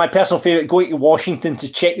Malenko, and my personal favourite, going to Washington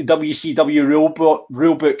to check the WCW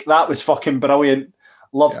rulebook. That was fucking brilliant.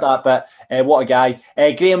 Loved that bit. What a guy.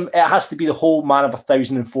 Graham, it has to be the whole Man of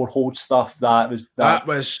 1004 hold stuff. That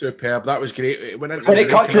was superb. That was great. When it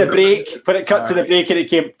cut to the break and it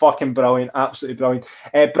came fucking brilliant. Absolutely brilliant.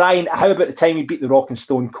 Brian, how about the time he beat The Rock and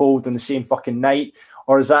Stone Cold on the same fucking night?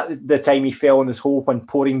 Or is that the time he fell in his hole when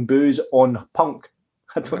pouring booze on Punk?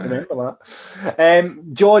 I don't remember that.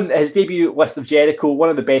 John, his debut list of Jericho, one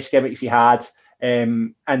of the best gimmicks he had,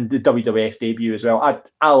 and the WWF debut as well.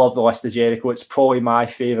 I love the list of Jericho. It's probably my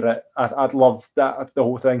favourite. I'd love that, the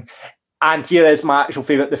whole thing. And here is my actual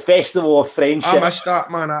favourite, the Festival of Friendship. I missed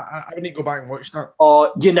that, man. I need to go back and watch that.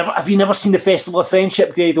 Oh, have you never seen the Festival of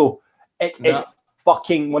Friendship, Grado? It is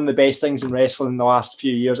fucking one of the best things in wrestling in the last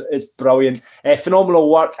few years. It's brilliant.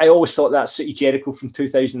 Phenomenal work. I always thought that City Jericho from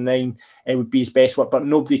 2009 would be his best work, but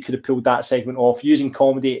nobody could have pulled that segment off. Using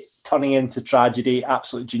comedy, turning into tragedy,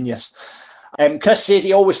 absolute genius. Chris says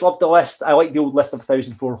he always loved the list. I like the old list of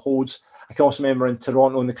 1004 holds. I can also remember in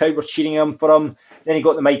Toronto and the crowd were cheering him for him. Then he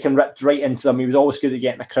got the mic and ripped right into them. He was always good at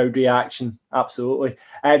getting a crowd reaction. Absolutely.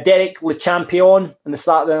 Derek Le Champion in the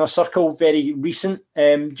start of the Inner Circle, very recent.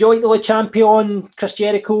 Do you like the Le Champion, Chris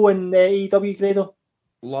Jericho and AEW, Grado?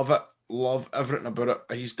 Love it. Love everything about it.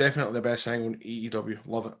 He's definitely the best thing on AEW.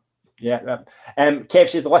 Love it. Yeah. Kev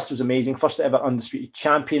said the list was amazing. First ever undisputed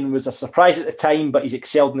champion, was a surprise at the time, but he's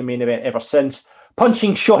excelled in the main event ever since.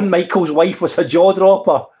 Punching Shawn Michaels' wife was a jaw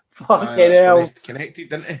dropper. Fucking hell. Connected,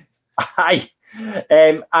 didn't he? Aye.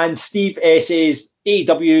 And Steve says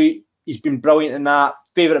AEW He's been brilliant in that.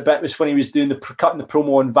 Favourite bit was when he was doing cutting the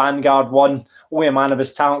promo on Vanguard 1. Only a man of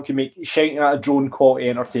his talent can make shouting at a drone quality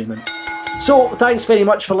entertainment. So, thanks very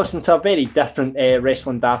much for listening to a very different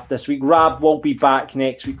Wrestling Daft this week. Rab will be back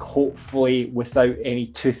next week, hopefully without any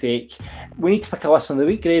toothache. We need to pick a listen of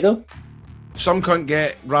the week, Grado. Some can't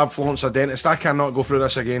get Rab Florence a dentist. I cannot go through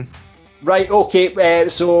this again. Right, okay.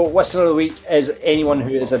 So, listener of the week is anyone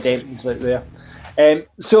who is a dentist out there.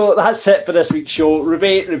 So that's it for this week's show.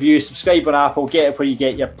 Rate, review, subscribe on Apple, get it where you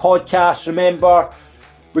get your podcasts. Remember,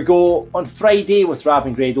 we go on Friday with Rab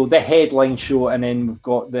and Grado, the headline show, and then we've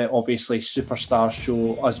got the obviously Superstars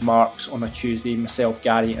show, us Marks, on a Tuesday, myself,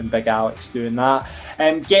 Gary, and Big Alex doing that.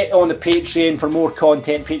 Get on the Patreon for more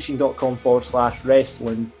content,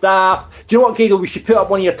 patreon.com/wrestling daft. Do you know what, Grado? We should put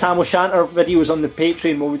up one of your Tam O'Shanter videos on the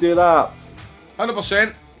Patreon. Will we do that?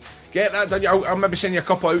 100%. Get that done. I'll maybe send you a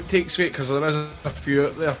couple of outtakes for it because there is a few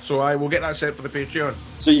out there. So I will get that sent for the Patreon.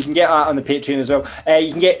 So you can get that on the Patreon as well.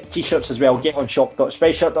 You can get t-shirts as well. Get on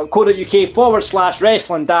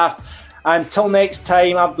shop.spreadshirt.co.uk/wrestling daft. Until next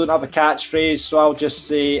time, I don't have a catchphrase, so I'll just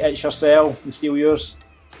say it's your cell and steal yours.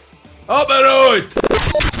 Up the road!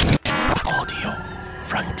 Audio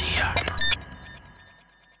Frontier.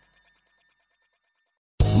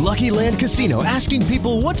 Lucky Land Casino, asking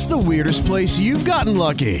people, what's the weirdest place you've gotten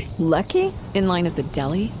lucky? Lucky? In line at the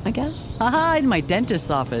deli, I guess? Aha, in my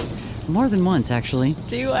dentist's office. More than once, actually.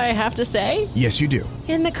 Do I have to say? Yes, you do.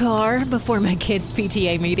 In the car before my kids'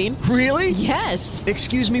 PTA meeting. Really? Yes.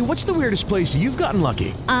 Excuse me, what's the weirdest place you've gotten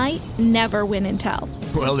lucky? I never win and tell.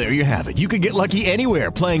 Well, there you have it. You can get lucky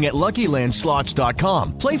anywhere, playing at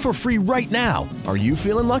LuckyLandSlots.com. Play for free right now. Are you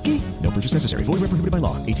feeling lucky? No purchase necessary. Void where prohibited by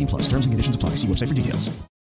law. 18+. Terms and conditions apply. See website for details.